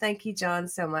 Thank you, John,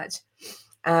 so much.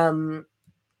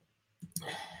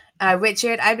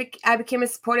 Richard, I became a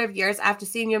supporter of yours after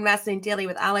seeing you in Wrestling Daily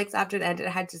with Alex. After it ended,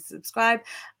 I had to subscribe.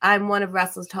 I'm one of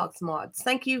Wrestle Talks mods.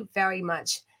 Thank you very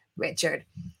much, Richard.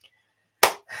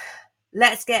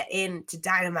 Let's get into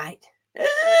Dynamite.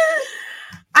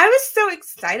 I was so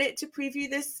excited to preview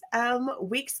this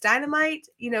week's Dynamite,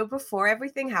 you know, before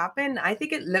everything happened. I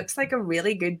think it looks like a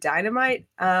really good Dynamite,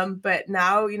 but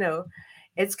now, you know,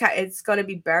 it's going to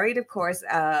be buried, of course,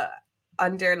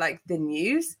 under like the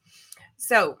news.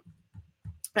 So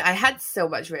I had so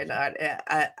much written out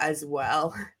as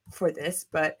well for this,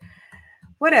 but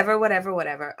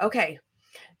whatever. Okay.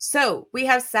 So we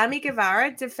have Sammy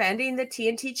Guevara defending the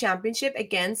TNT Championship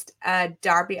against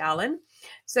Darby Allin.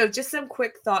 So just some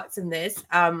quick thoughts on this.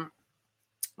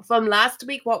 From last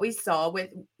week, what we saw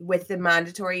with the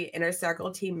mandatory Inner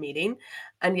Circle team meeting,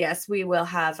 and yes, we will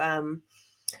have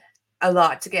a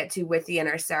lot to get to with the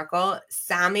Inner Circle.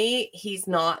 Sammy, he's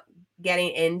not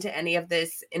getting into any of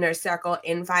this Inner Circle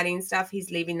infighting stuff. He's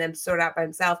leaving them sort out by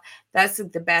himself. That's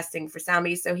the best thing for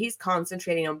Sammy. So he's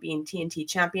concentrating on being TNT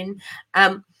champion.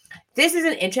 This is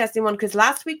an interesting one because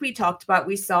last week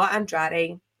we saw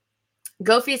Andrade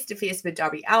go face to face with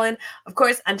Darby Allin. Of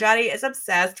course, Andrade is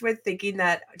obsessed with thinking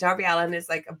that Darby Allin is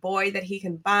like a boy that he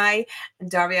can buy. And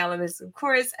Darby Allin is, of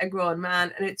course, a grown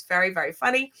man. And it's very, very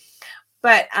funny.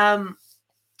 But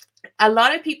a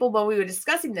lot of people, when we were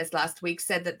discussing this last week,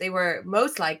 said that they were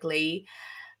most likely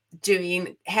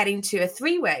heading to a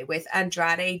three-way with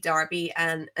Andrade, Darby,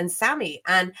 and Sammy.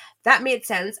 And that made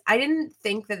sense. I didn't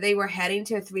think that they were heading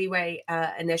to a three-way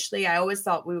initially. I always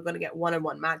thought we were going to get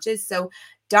one-on-one matches. So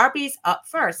Darby's up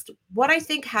first. What I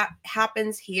think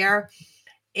happens here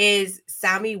is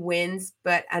Sammy wins,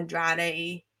 but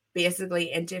Andrade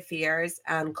basically interferes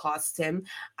and costs him.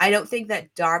 I don't think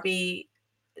that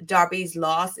Darby's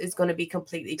loss is going to be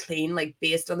completely clean, like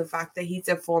based on the fact that he's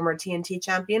a former TNT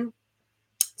champion.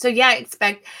 So yeah, I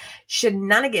expect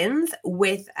shenanigans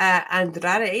with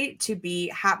Andrade to be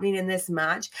happening in this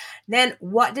match. Then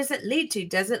what does it lead to?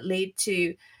 Does it lead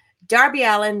to Darby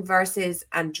Allin versus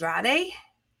Andrade?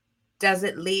 Does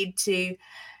it lead to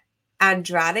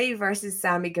Andrade versus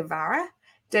Sammy Guevara?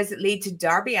 Does it lead to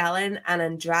Darby Allin and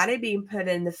Andrade being put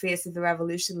in the face of the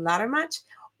Revolution ladder match?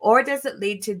 Or does it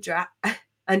lead to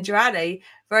Andrade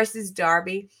versus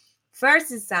Darby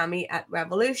versus Sammy at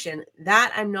Revolution?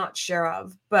 That I'm not sure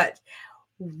of, but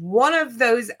one of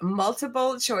those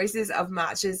multiple choices of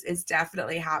matches is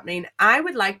definitely happening. I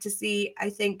would like to see,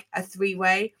 I think, a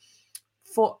three-way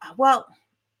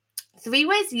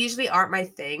three-ways usually aren't my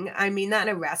thing. I mean that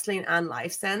in a wrestling and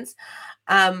life sense.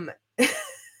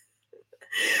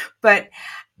 But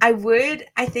I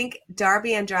think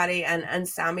Darby, Andrade, and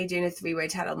Sammy doing a three-way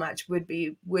title match would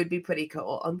be pretty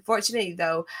cool. Unfortunately,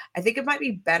 though, I think it might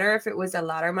be better if it was a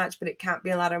ladder match, but it can't be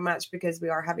a ladder match because we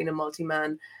are having a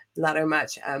multi-man ladder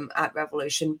match at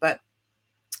Revolution. But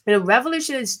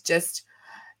Revolution is just,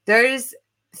 there's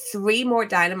 3 more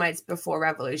Dynamites before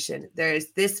Revolution.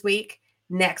 There's this week,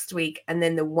 next week, and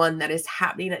then the one that is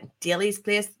happening at Daily's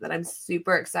Place that I'm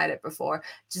super excited before,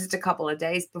 just a couple of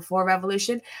days before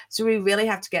Revolution. So we really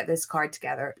have to get this card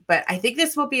together. But I think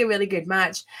this will be a really good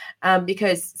match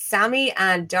because Sammy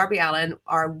and Darby Allin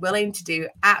are willing to do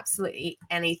absolutely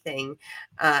anything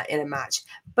in a match.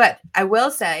 But I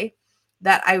will say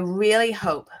that I really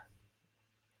hope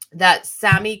that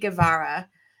Sammy Guevara,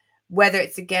 whether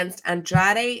it's against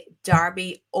Andrade,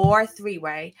 Darby, or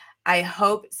three-way, I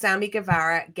hope Sammy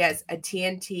Guevara gets a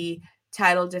TNT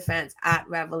title defense at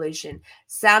Revolution.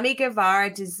 Sammy Guevara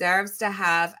deserves to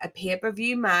have a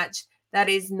pay-per-view match that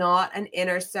is not an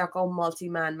Inner Circle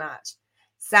multi-man match.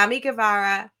 Sammy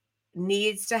Guevara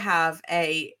needs to have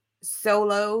a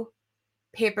solo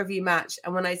pay-per-view match.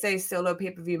 And when I say solo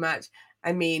pay-per-view match,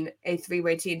 I mean a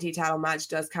three-way TNT title match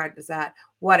does count as that.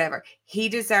 Whatever. He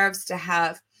deserves to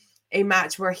have a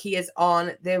match where he is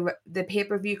on the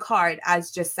pay-per-view card as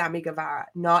just Sammy Guevara,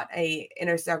 not a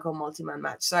Inner Circle multi-man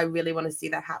match. So I really want to see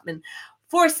that happening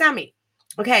for Sammy.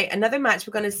 Okay, another match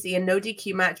we're going to see, a no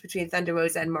DQ match between Thunder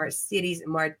Rosa and Mercedes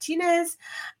Martinez.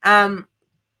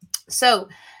 So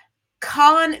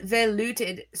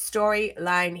convoluted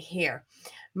storyline here.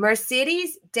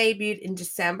 Mercedes debuted in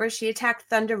December. She attacked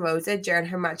Thunder Rosa during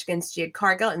her match against Jade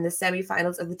Cargill in the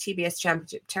semifinals of the TBS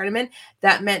Championship Tournament.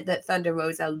 That meant that Thunder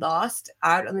Rosa lost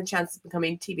out on the chance of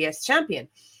becoming TBS champion.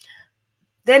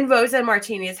 Then Rosa and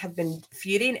Martinez have been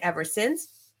feuding ever since.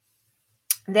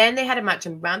 Then they had a match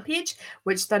on Rampage,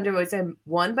 which Thunder Rosa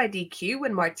won by DQ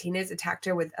when Martinez attacked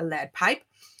her with a lead pipe.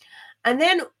 And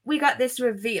then we got this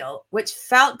reveal, which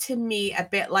felt to me a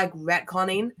bit like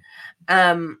retconning.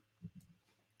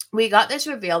 We got this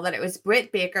reveal that it was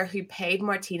Britt Baker who paid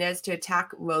Martinez to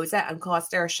attack Rosa and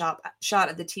cost her a shot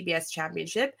at the TBS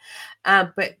championship.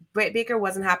 But Britt Baker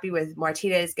wasn't happy with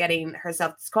Martinez getting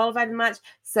herself disqualified in the match.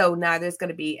 So now there's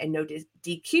going to be a no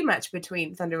DQ match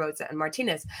between Thunder Rosa and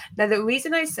Martinez. Now, the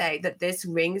reason I say that this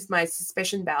rings my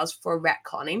suspicion bells for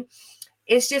retconning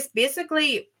is just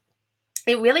basically,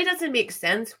 it really doesn't make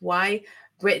sense why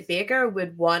Britt Baker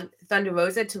would want Thunder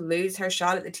Rosa to lose her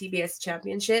shot at the TBS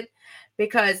championship,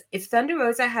 because if Thunder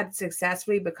Rosa had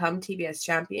successfully become TBS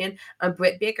champion and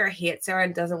Britt Baker hates her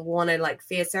and doesn't want to like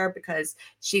face her because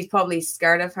she's probably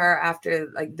scared of her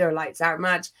after like their lights out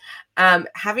match,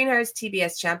 having her as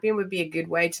TBS champion would be a good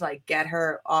way to like get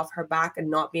her off her back and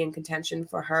not be in contention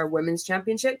for her women's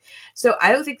championship. So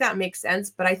I don't think that makes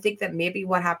sense, but I think that maybe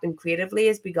what happened creatively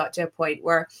is we got to a point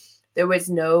where there was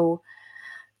no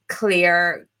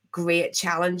clear great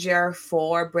challenger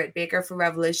for Britt Baker for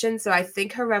Revolution. So I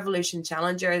think her Revolution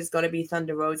challenger is going to be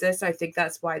Thunder Rosa. So I think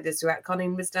that's why this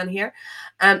retconning was done here.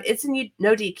 It's a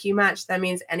no DQ match. That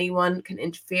means anyone can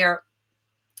interfere.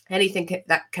 Anything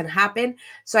that can happen.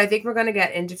 So I think we're going to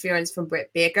get interference from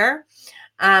Britt Baker.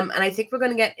 And I think we're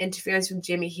going to get interference from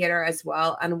Jamie Hayter as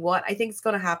well. And what I think is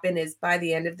going to happen is by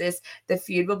the end of this, the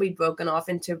feud will be broken off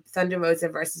into Thunder Rosa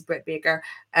versus Britt Baker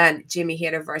and Jamie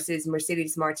Hayter versus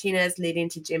Mercedes Martinez, leading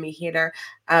to Jamie Hayter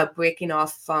breaking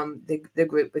off from the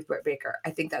group with Britt Baker.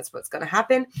 I think that's what's going to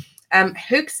happen.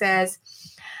 Hook says,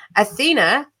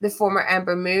 Athena, the former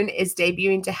Ember Moon, is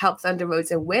debuting to help Thunder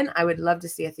Rosa win. I would love to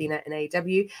see Athena in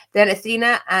AEW. Then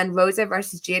Athena and Rosa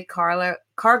versus Jade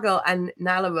Cargill and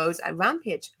Nyla Rose at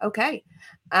Rampage. Okay.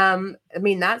 I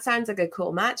mean, that sounds like a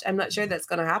cool match. I'm not sure that's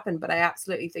going to happen, but I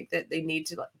absolutely think that they need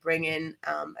to bring in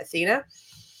Athena.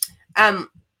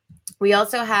 We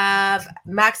also have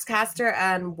Max Caster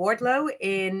and Wardlow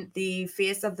in the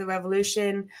Face of the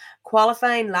Revolution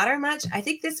qualifying ladder match. I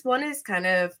think this one is kind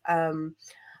of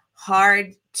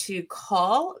hard to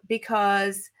call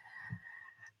because,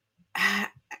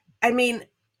 I mean,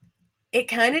 it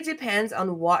kind of depends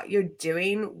on what you're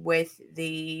doing with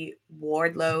the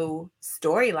Wardlow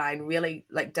storyline, really,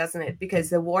 like, doesn't it?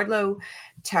 Because the Wardlow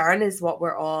turn is what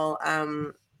we're all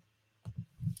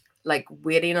like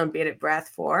waiting on bated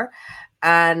breath for.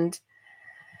 And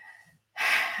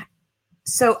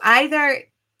so either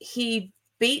he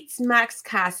beats Max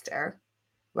Caster,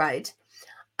 right?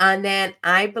 And then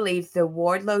I believe the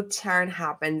Wardlow turn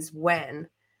happens when,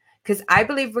 because I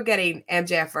believe we're getting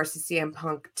MJF versus CM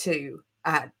Punk 2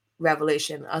 at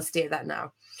Revolution. I'll state that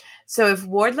now. So if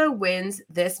Wardlow wins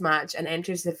this match and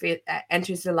enters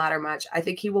the ladder match, I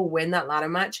think he will win that ladder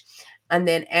match. And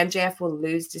then MJF will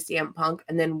lose to CM Punk.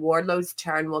 And then Wardlow's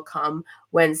turn will come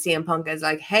when CM Punk is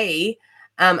like, hey,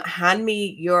 hand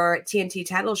me your TNT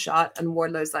title shot. And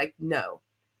Wardlow's like, no,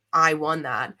 I won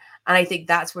that. And I think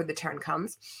that's where the turn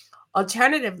comes.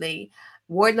 Alternatively,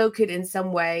 Wardlow could in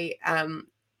some way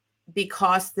be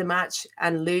cost the match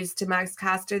and lose to Max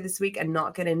Caster this week and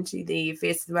not get into the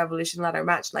Face of the Revolution ladder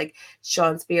match. Like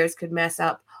Sean Spears could mess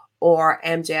up, or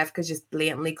MJF could just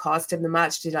blatantly cost him the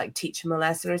match to like teach him a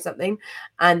lesson or something.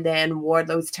 And then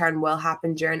Wardlow's turn will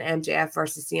happen during MJF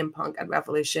versus CM Punk at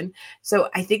Revolution. So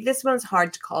I think this one's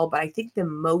hard to call, but I think the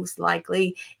most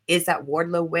likely is that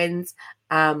Wardlow wins.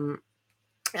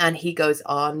 And he goes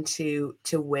on to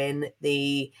win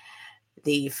the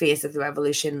Face of the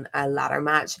Revolution ladder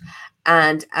match.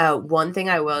 And one thing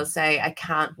I will say, I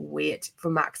can't wait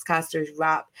for Max Caster's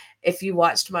rap. If you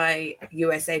watched my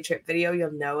USA trip video,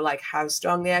 you'll know like how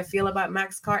strongly I feel about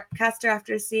Max Caster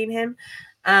after seeing him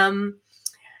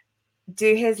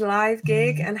do his live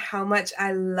gig and how much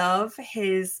I love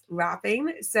his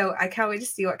rapping. So I can't wait to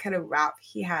see what kind of rap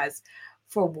he has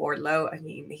for Wardlow. I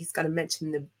mean, he's going to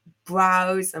mention the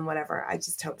brows and whatever. I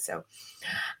just hope so.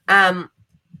 And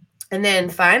then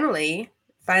finally,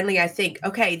 I think,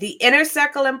 okay, the Inner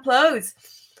Circle implodes.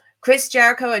 Chris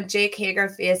Jericho and Jake Hager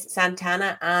face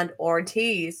Santana and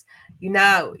Ortiz. You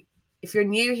know, if you're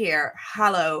new here,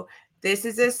 hello. This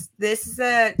is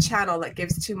a channel that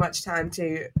gives too much time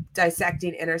to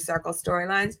dissecting Inner Circle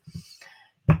storylines.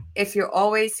 If you're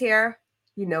always here,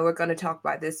 you know we're going to talk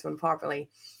about this one properly.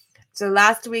 So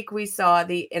last week we saw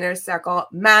the Inner Circle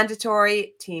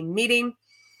mandatory team meeting,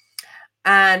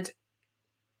 and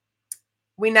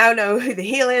we now know who the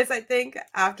heel is, I think,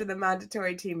 after the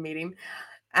mandatory team meeting.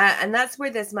 And that's where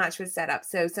this match was set up.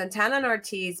 So Santana and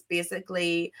Ortiz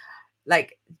basically,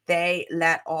 like, they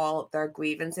let all their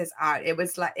grievances out. It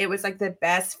was like the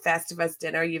best Festivus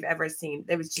dinner you've ever seen.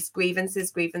 There was just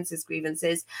grievances.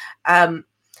 And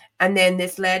then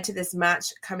this led to this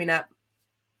match coming up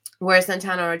where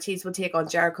Santana and Ortiz will take on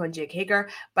Jericho and Jake Hager.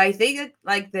 But I think that,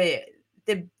 like,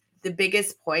 the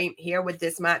biggest point here with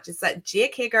this match is that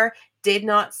Jake Hager did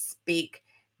not speak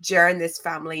during this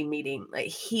family meeting. Like,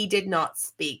 he did not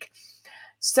speak.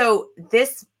 So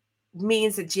this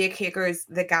means that Jake Hager is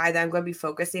the guy that I'm going to be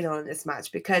focusing on in this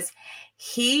match, because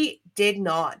he did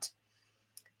not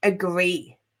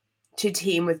agree to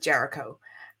team with Jericho.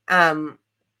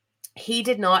 he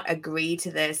did not agree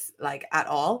to this like at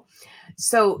all.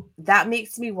 So that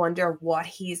makes me wonder what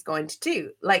he's going to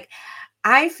do. Like,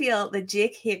 I feel that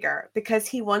Jake Hager, because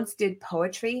he once did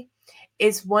poetry,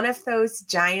 is one of those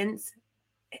giants.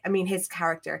 I mean, his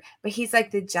character, but he's like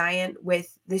the giant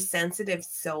with the sensitive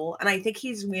soul. And I think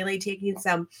he's really taking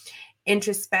some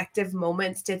introspective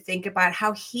moments to think about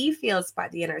how he feels about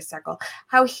the inner circle,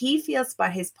 how he feels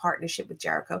about his partnership with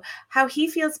Jericho, how he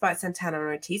feels about Santana and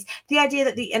Ortiz, the idea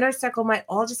that the inner circle might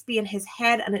all just be in his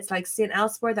head and it's like St.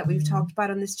 Elsewhere that we've talked about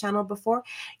on this channel before.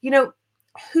 You know,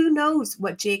 who knows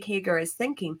what Jake Hager is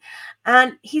thinking?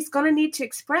 And he's going to need to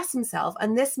express himself.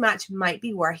 And this match might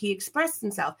be where he expressed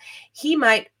himself. He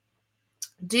might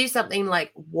do something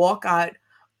like walk out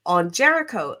on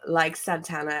Jericho like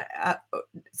Santana,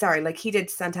 like he did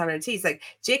Santana Ortiz. Like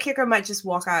Jake Hager might just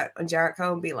walk out on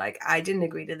Jericho and be like, I didn't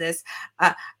agree to this.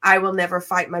 I will never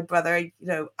fight my brother, you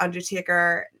know,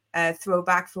 Undertaker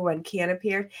throwback for when Kane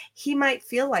appeared. He might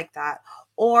feel like that.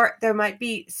 Or there might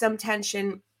be some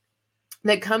tension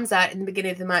that comes out in the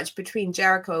beginning of the match between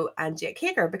Jericho and Jake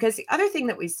Hager. Because the other thing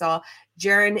that we saw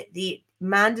during the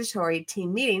mandatory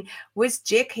team meeting was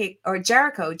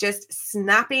Jericho just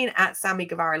snapping at Sammy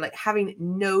Guevara, like having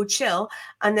no chill,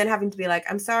 and then having to be like,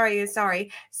 I'm sorry.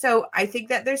 So I think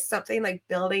that there's something like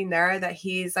building there that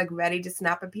he's like ready to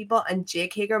snap at people, and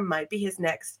Jake Hager might be his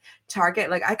next target.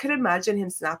 Like I could imagine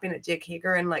him snapping at Jake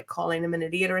Hager and like calling him an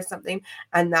idiot or something,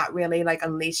 and that really like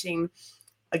unleashing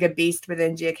like a beast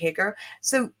within Jake Hager.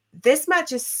 So this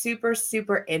match is super,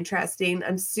 super interesting.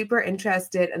 I'm super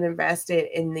interested and invested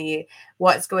in the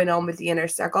what's going on with the inner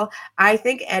circle. I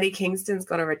think Eddie Kingston's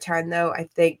going to return, though. I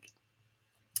think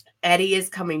Eddie is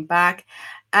coming back.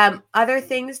 Other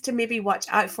things to maybe watch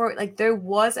out for, like there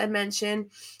was a mention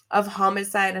of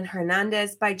Homicide and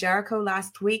Hernandez by Jericho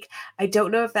last week. I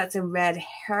don't know if that's a red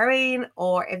herring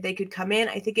or if they could come in.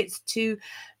 I think it's too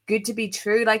good to be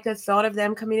true, like the thought of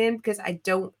them coming in, because I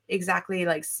don't exactly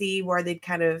like see where they'd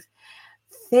kind of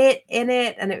fit in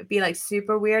it, and it would be like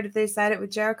super weird if they said it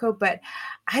with Jericho. But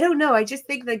I don't know, I just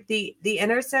think like the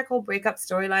inner circle breakup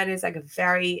storyline is like a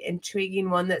very intriguing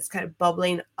one that's kind of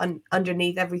bubbling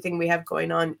underneath everything we have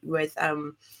going on with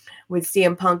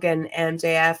CM Punk and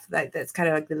MJF. Like that's kind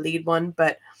of like the lead one.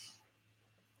 But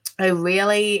I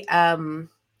really I'm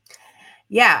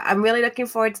really looking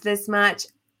forward to this match.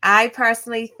 I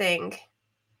personally think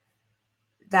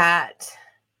that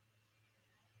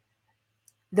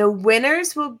the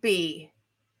winners will be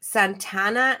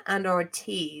Santana and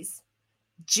Ortiz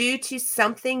due to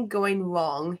something going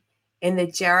wrong in the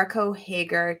Jericho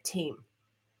Hager team.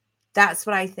 That's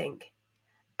what I think.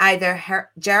 Either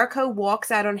Jericho walks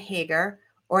out on Hager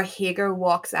or Hager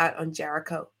walks out on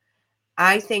Jericho.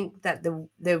 I think that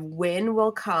the win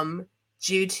will come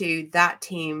due to that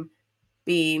team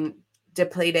being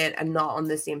depleted and not on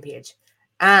the same page.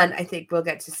 And I think we'll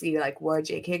get to see like where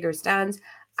Jake Hager stands.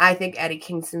 I think Eddie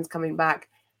Kingston's coming back.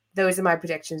 Those are my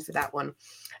predictions for that one.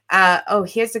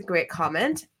 Here's a great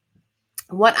comment.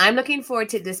 What I'm looking forward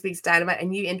to this week's Dynamite, a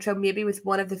new intro, maybe with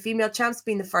one of the female champs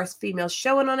being the first female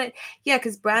showing on it. Yeah,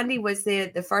 because Brandy was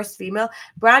the first female.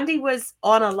 Brandy was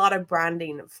on a lot of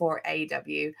branding for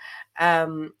AEW.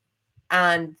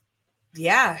 And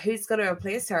yeah, who's going to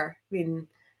replace her? I mean,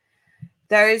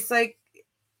 there's like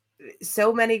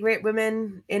so many great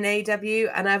women in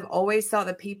AEW, and I've always thought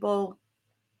that people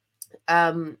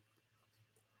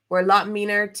were a lot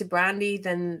meaner to Brandy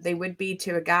than they would be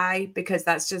to a guy, because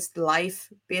that's just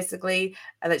life, basically,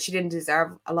 and that she didn't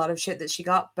deserve a lot of shit that she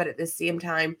got. But at the same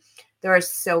time, there are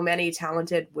so many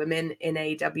talented women in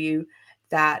AEW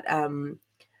that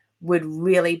would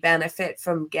really benefit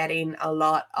from getting a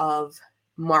lot of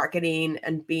marketing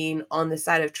and being on the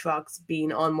side of trucks,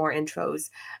 being on more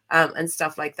intros and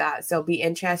stuff like that. So it'll be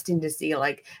interesting to see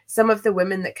like some of the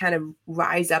women that kind of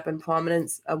rise up in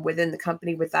prominence within the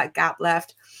company with that gap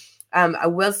left. I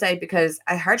will say, because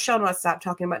I heard Sean Ross Sapp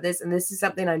talking about this, and this is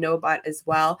something I know about as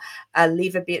well.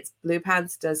 Leva Bates Blue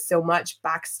Pants does so much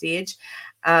backstage.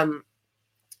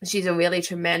 She's a really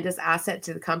tremendous asset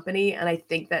to the company. And I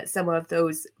think that some of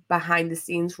those behind the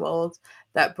scenes roles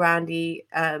that Brandy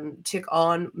took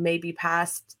on may be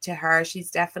passed to her. She's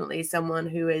definitely someone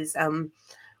who is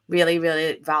really,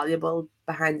 really valuable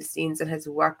behind the scenes and has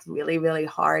worked really, really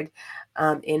hard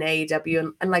in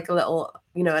AEW and like a little,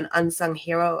 you know, an unsung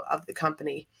hero of the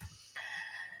company.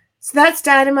 So that's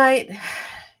Dynamite.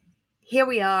 Here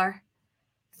we are,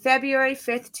 February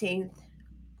 15th,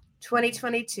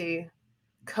 2022.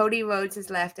 Cody Rhodes has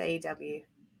left AEW.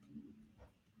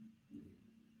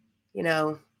 You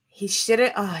know, he should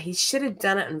have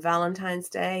done it on Valentine's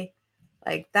Day.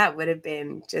 Like that would have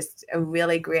been just a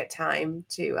really great time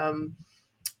to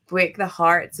break the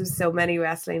hearts of so many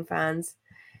wrestling fans.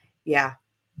 Yeah.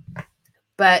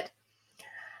 But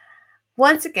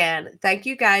once again, thank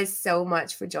you guys so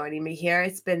much for joining me here.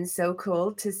 It's been so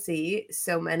cool to see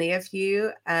so many of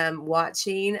you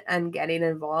watching and getting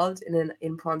involved in an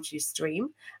impromptu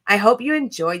stream. I hope you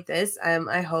enjoyed this.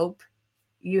 I hope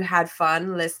you had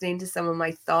fun listening to some of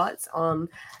my thoughts on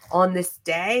this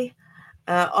day.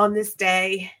 On this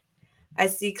day, I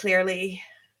see clearly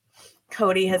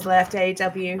Cody has left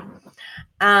AEW.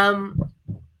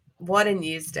 What a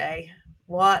news day.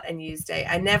 What a news day.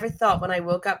 I never thought when I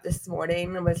woke up this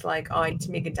morning and was like, oh, I need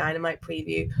to make a Dynamite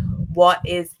preview. What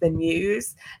is the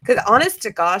news? Because honest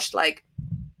to gosh, like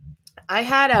I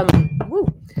had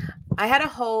a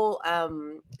whole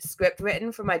script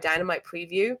written for my Dynamite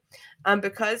preview.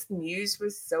 Because news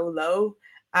was so low,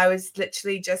 I was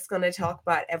literally just going to talk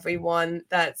about everyone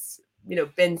that's,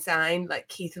 been signed, like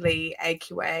Keith Lee,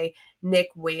 AQA, Nick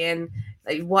Wayne.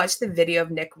 Like, watch the video of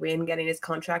Nick Wayne getting his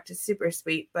contract. Is super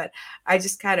sweet, but I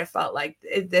just kind of felt like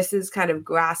this is kind of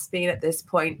grasping at this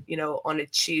point, on a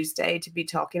Tuesday to be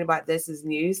talking about this as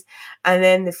news. And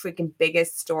then the freaking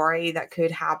biggest story that could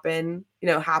happen,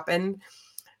 happened.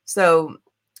 So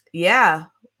yeah,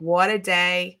 what a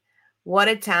day. What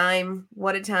a time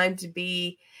to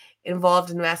be involved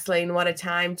in wrestling. What a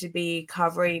time to be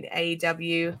covering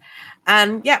AEW.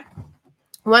 And yeah,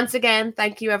 once again,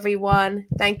 thank you, everyone.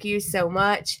 Thank you so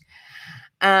much.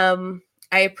 I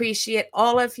appreciate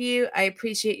all of you. I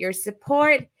appreciate your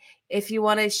support. If you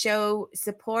want to show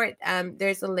support,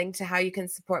 there's a link to how you can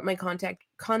support my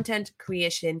content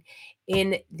creation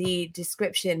in the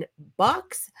description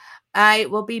box. I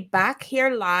will be back here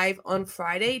live on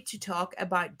Friday to talk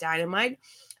about Dynamite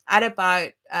at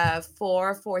about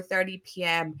 4:30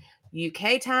 p.m.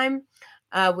 UK time.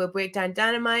 We'll break down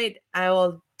Dynamite. I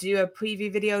will do a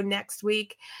preview video next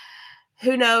week.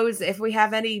 Who knows if we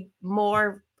have any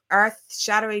more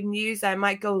earth-shattering news, I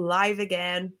might go live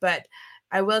again. But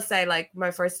I will say, like,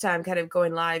 my first time kind of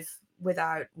going live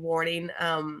without warning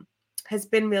has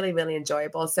been really, really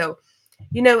enjoyable. So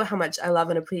you know how much I love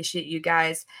and appreciate you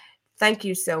guys. Thank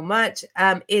you so much.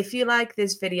 If you like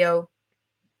this video,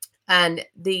 and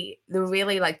the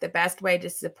really, like, the best way to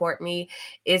support me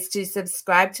is to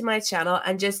subscribe to my channel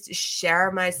and just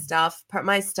share my stuff, put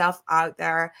my stuff out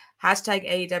there, hashtag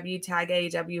AEW, tag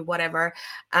AEW, whatever,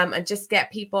 and just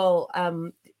get people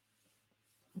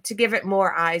to give it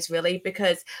more eyes, really.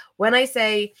 Because when I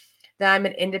say that I'm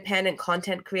an independent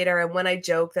content creator, and when I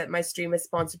joke that my stream is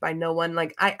sponsored by no one,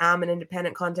 like, I am an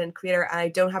independent content creator and I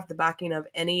don't have the backing of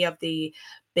any of the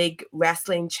big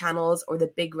wrestling channels or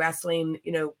the big wrestling,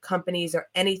 companies or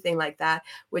anything like that,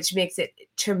 which makes it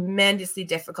tremendously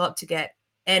difficult to get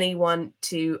anyone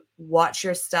to watch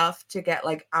your stuff, to get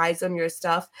like eyes on your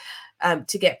stuff,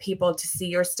 to get people to see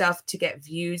your stuff, to get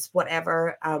views,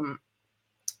 whatever.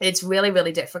 It's really,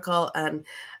 really difficult. And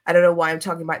I don't know why I'm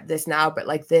talking about this now, but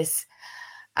like this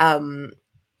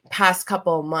past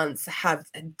couple of months have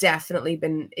definitely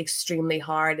been extremely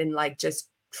hard, and like just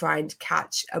trying to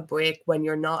catch a break when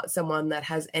you're not someone that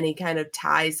has any kind of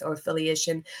ties or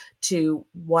affiliation to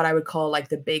what I would call like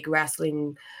the big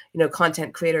wrestling,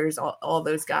 content creators, all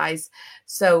those guys.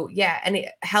 So yeah, and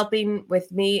helping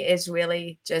with me is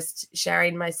really just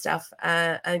sharing my stuff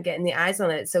and getting the eyes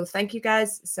on it. So thank you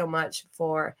guys so much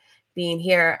for being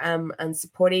here and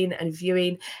supporting and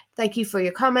viewing. Thank you for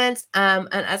your comments. And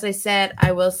as I said,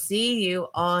 I will see you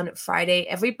on Friday.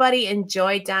 Everybody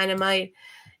enjoy Dynamite.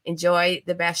 Enjoy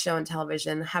the best show on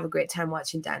television. Have a great time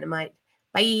watching Dynamite.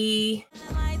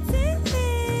 Bye.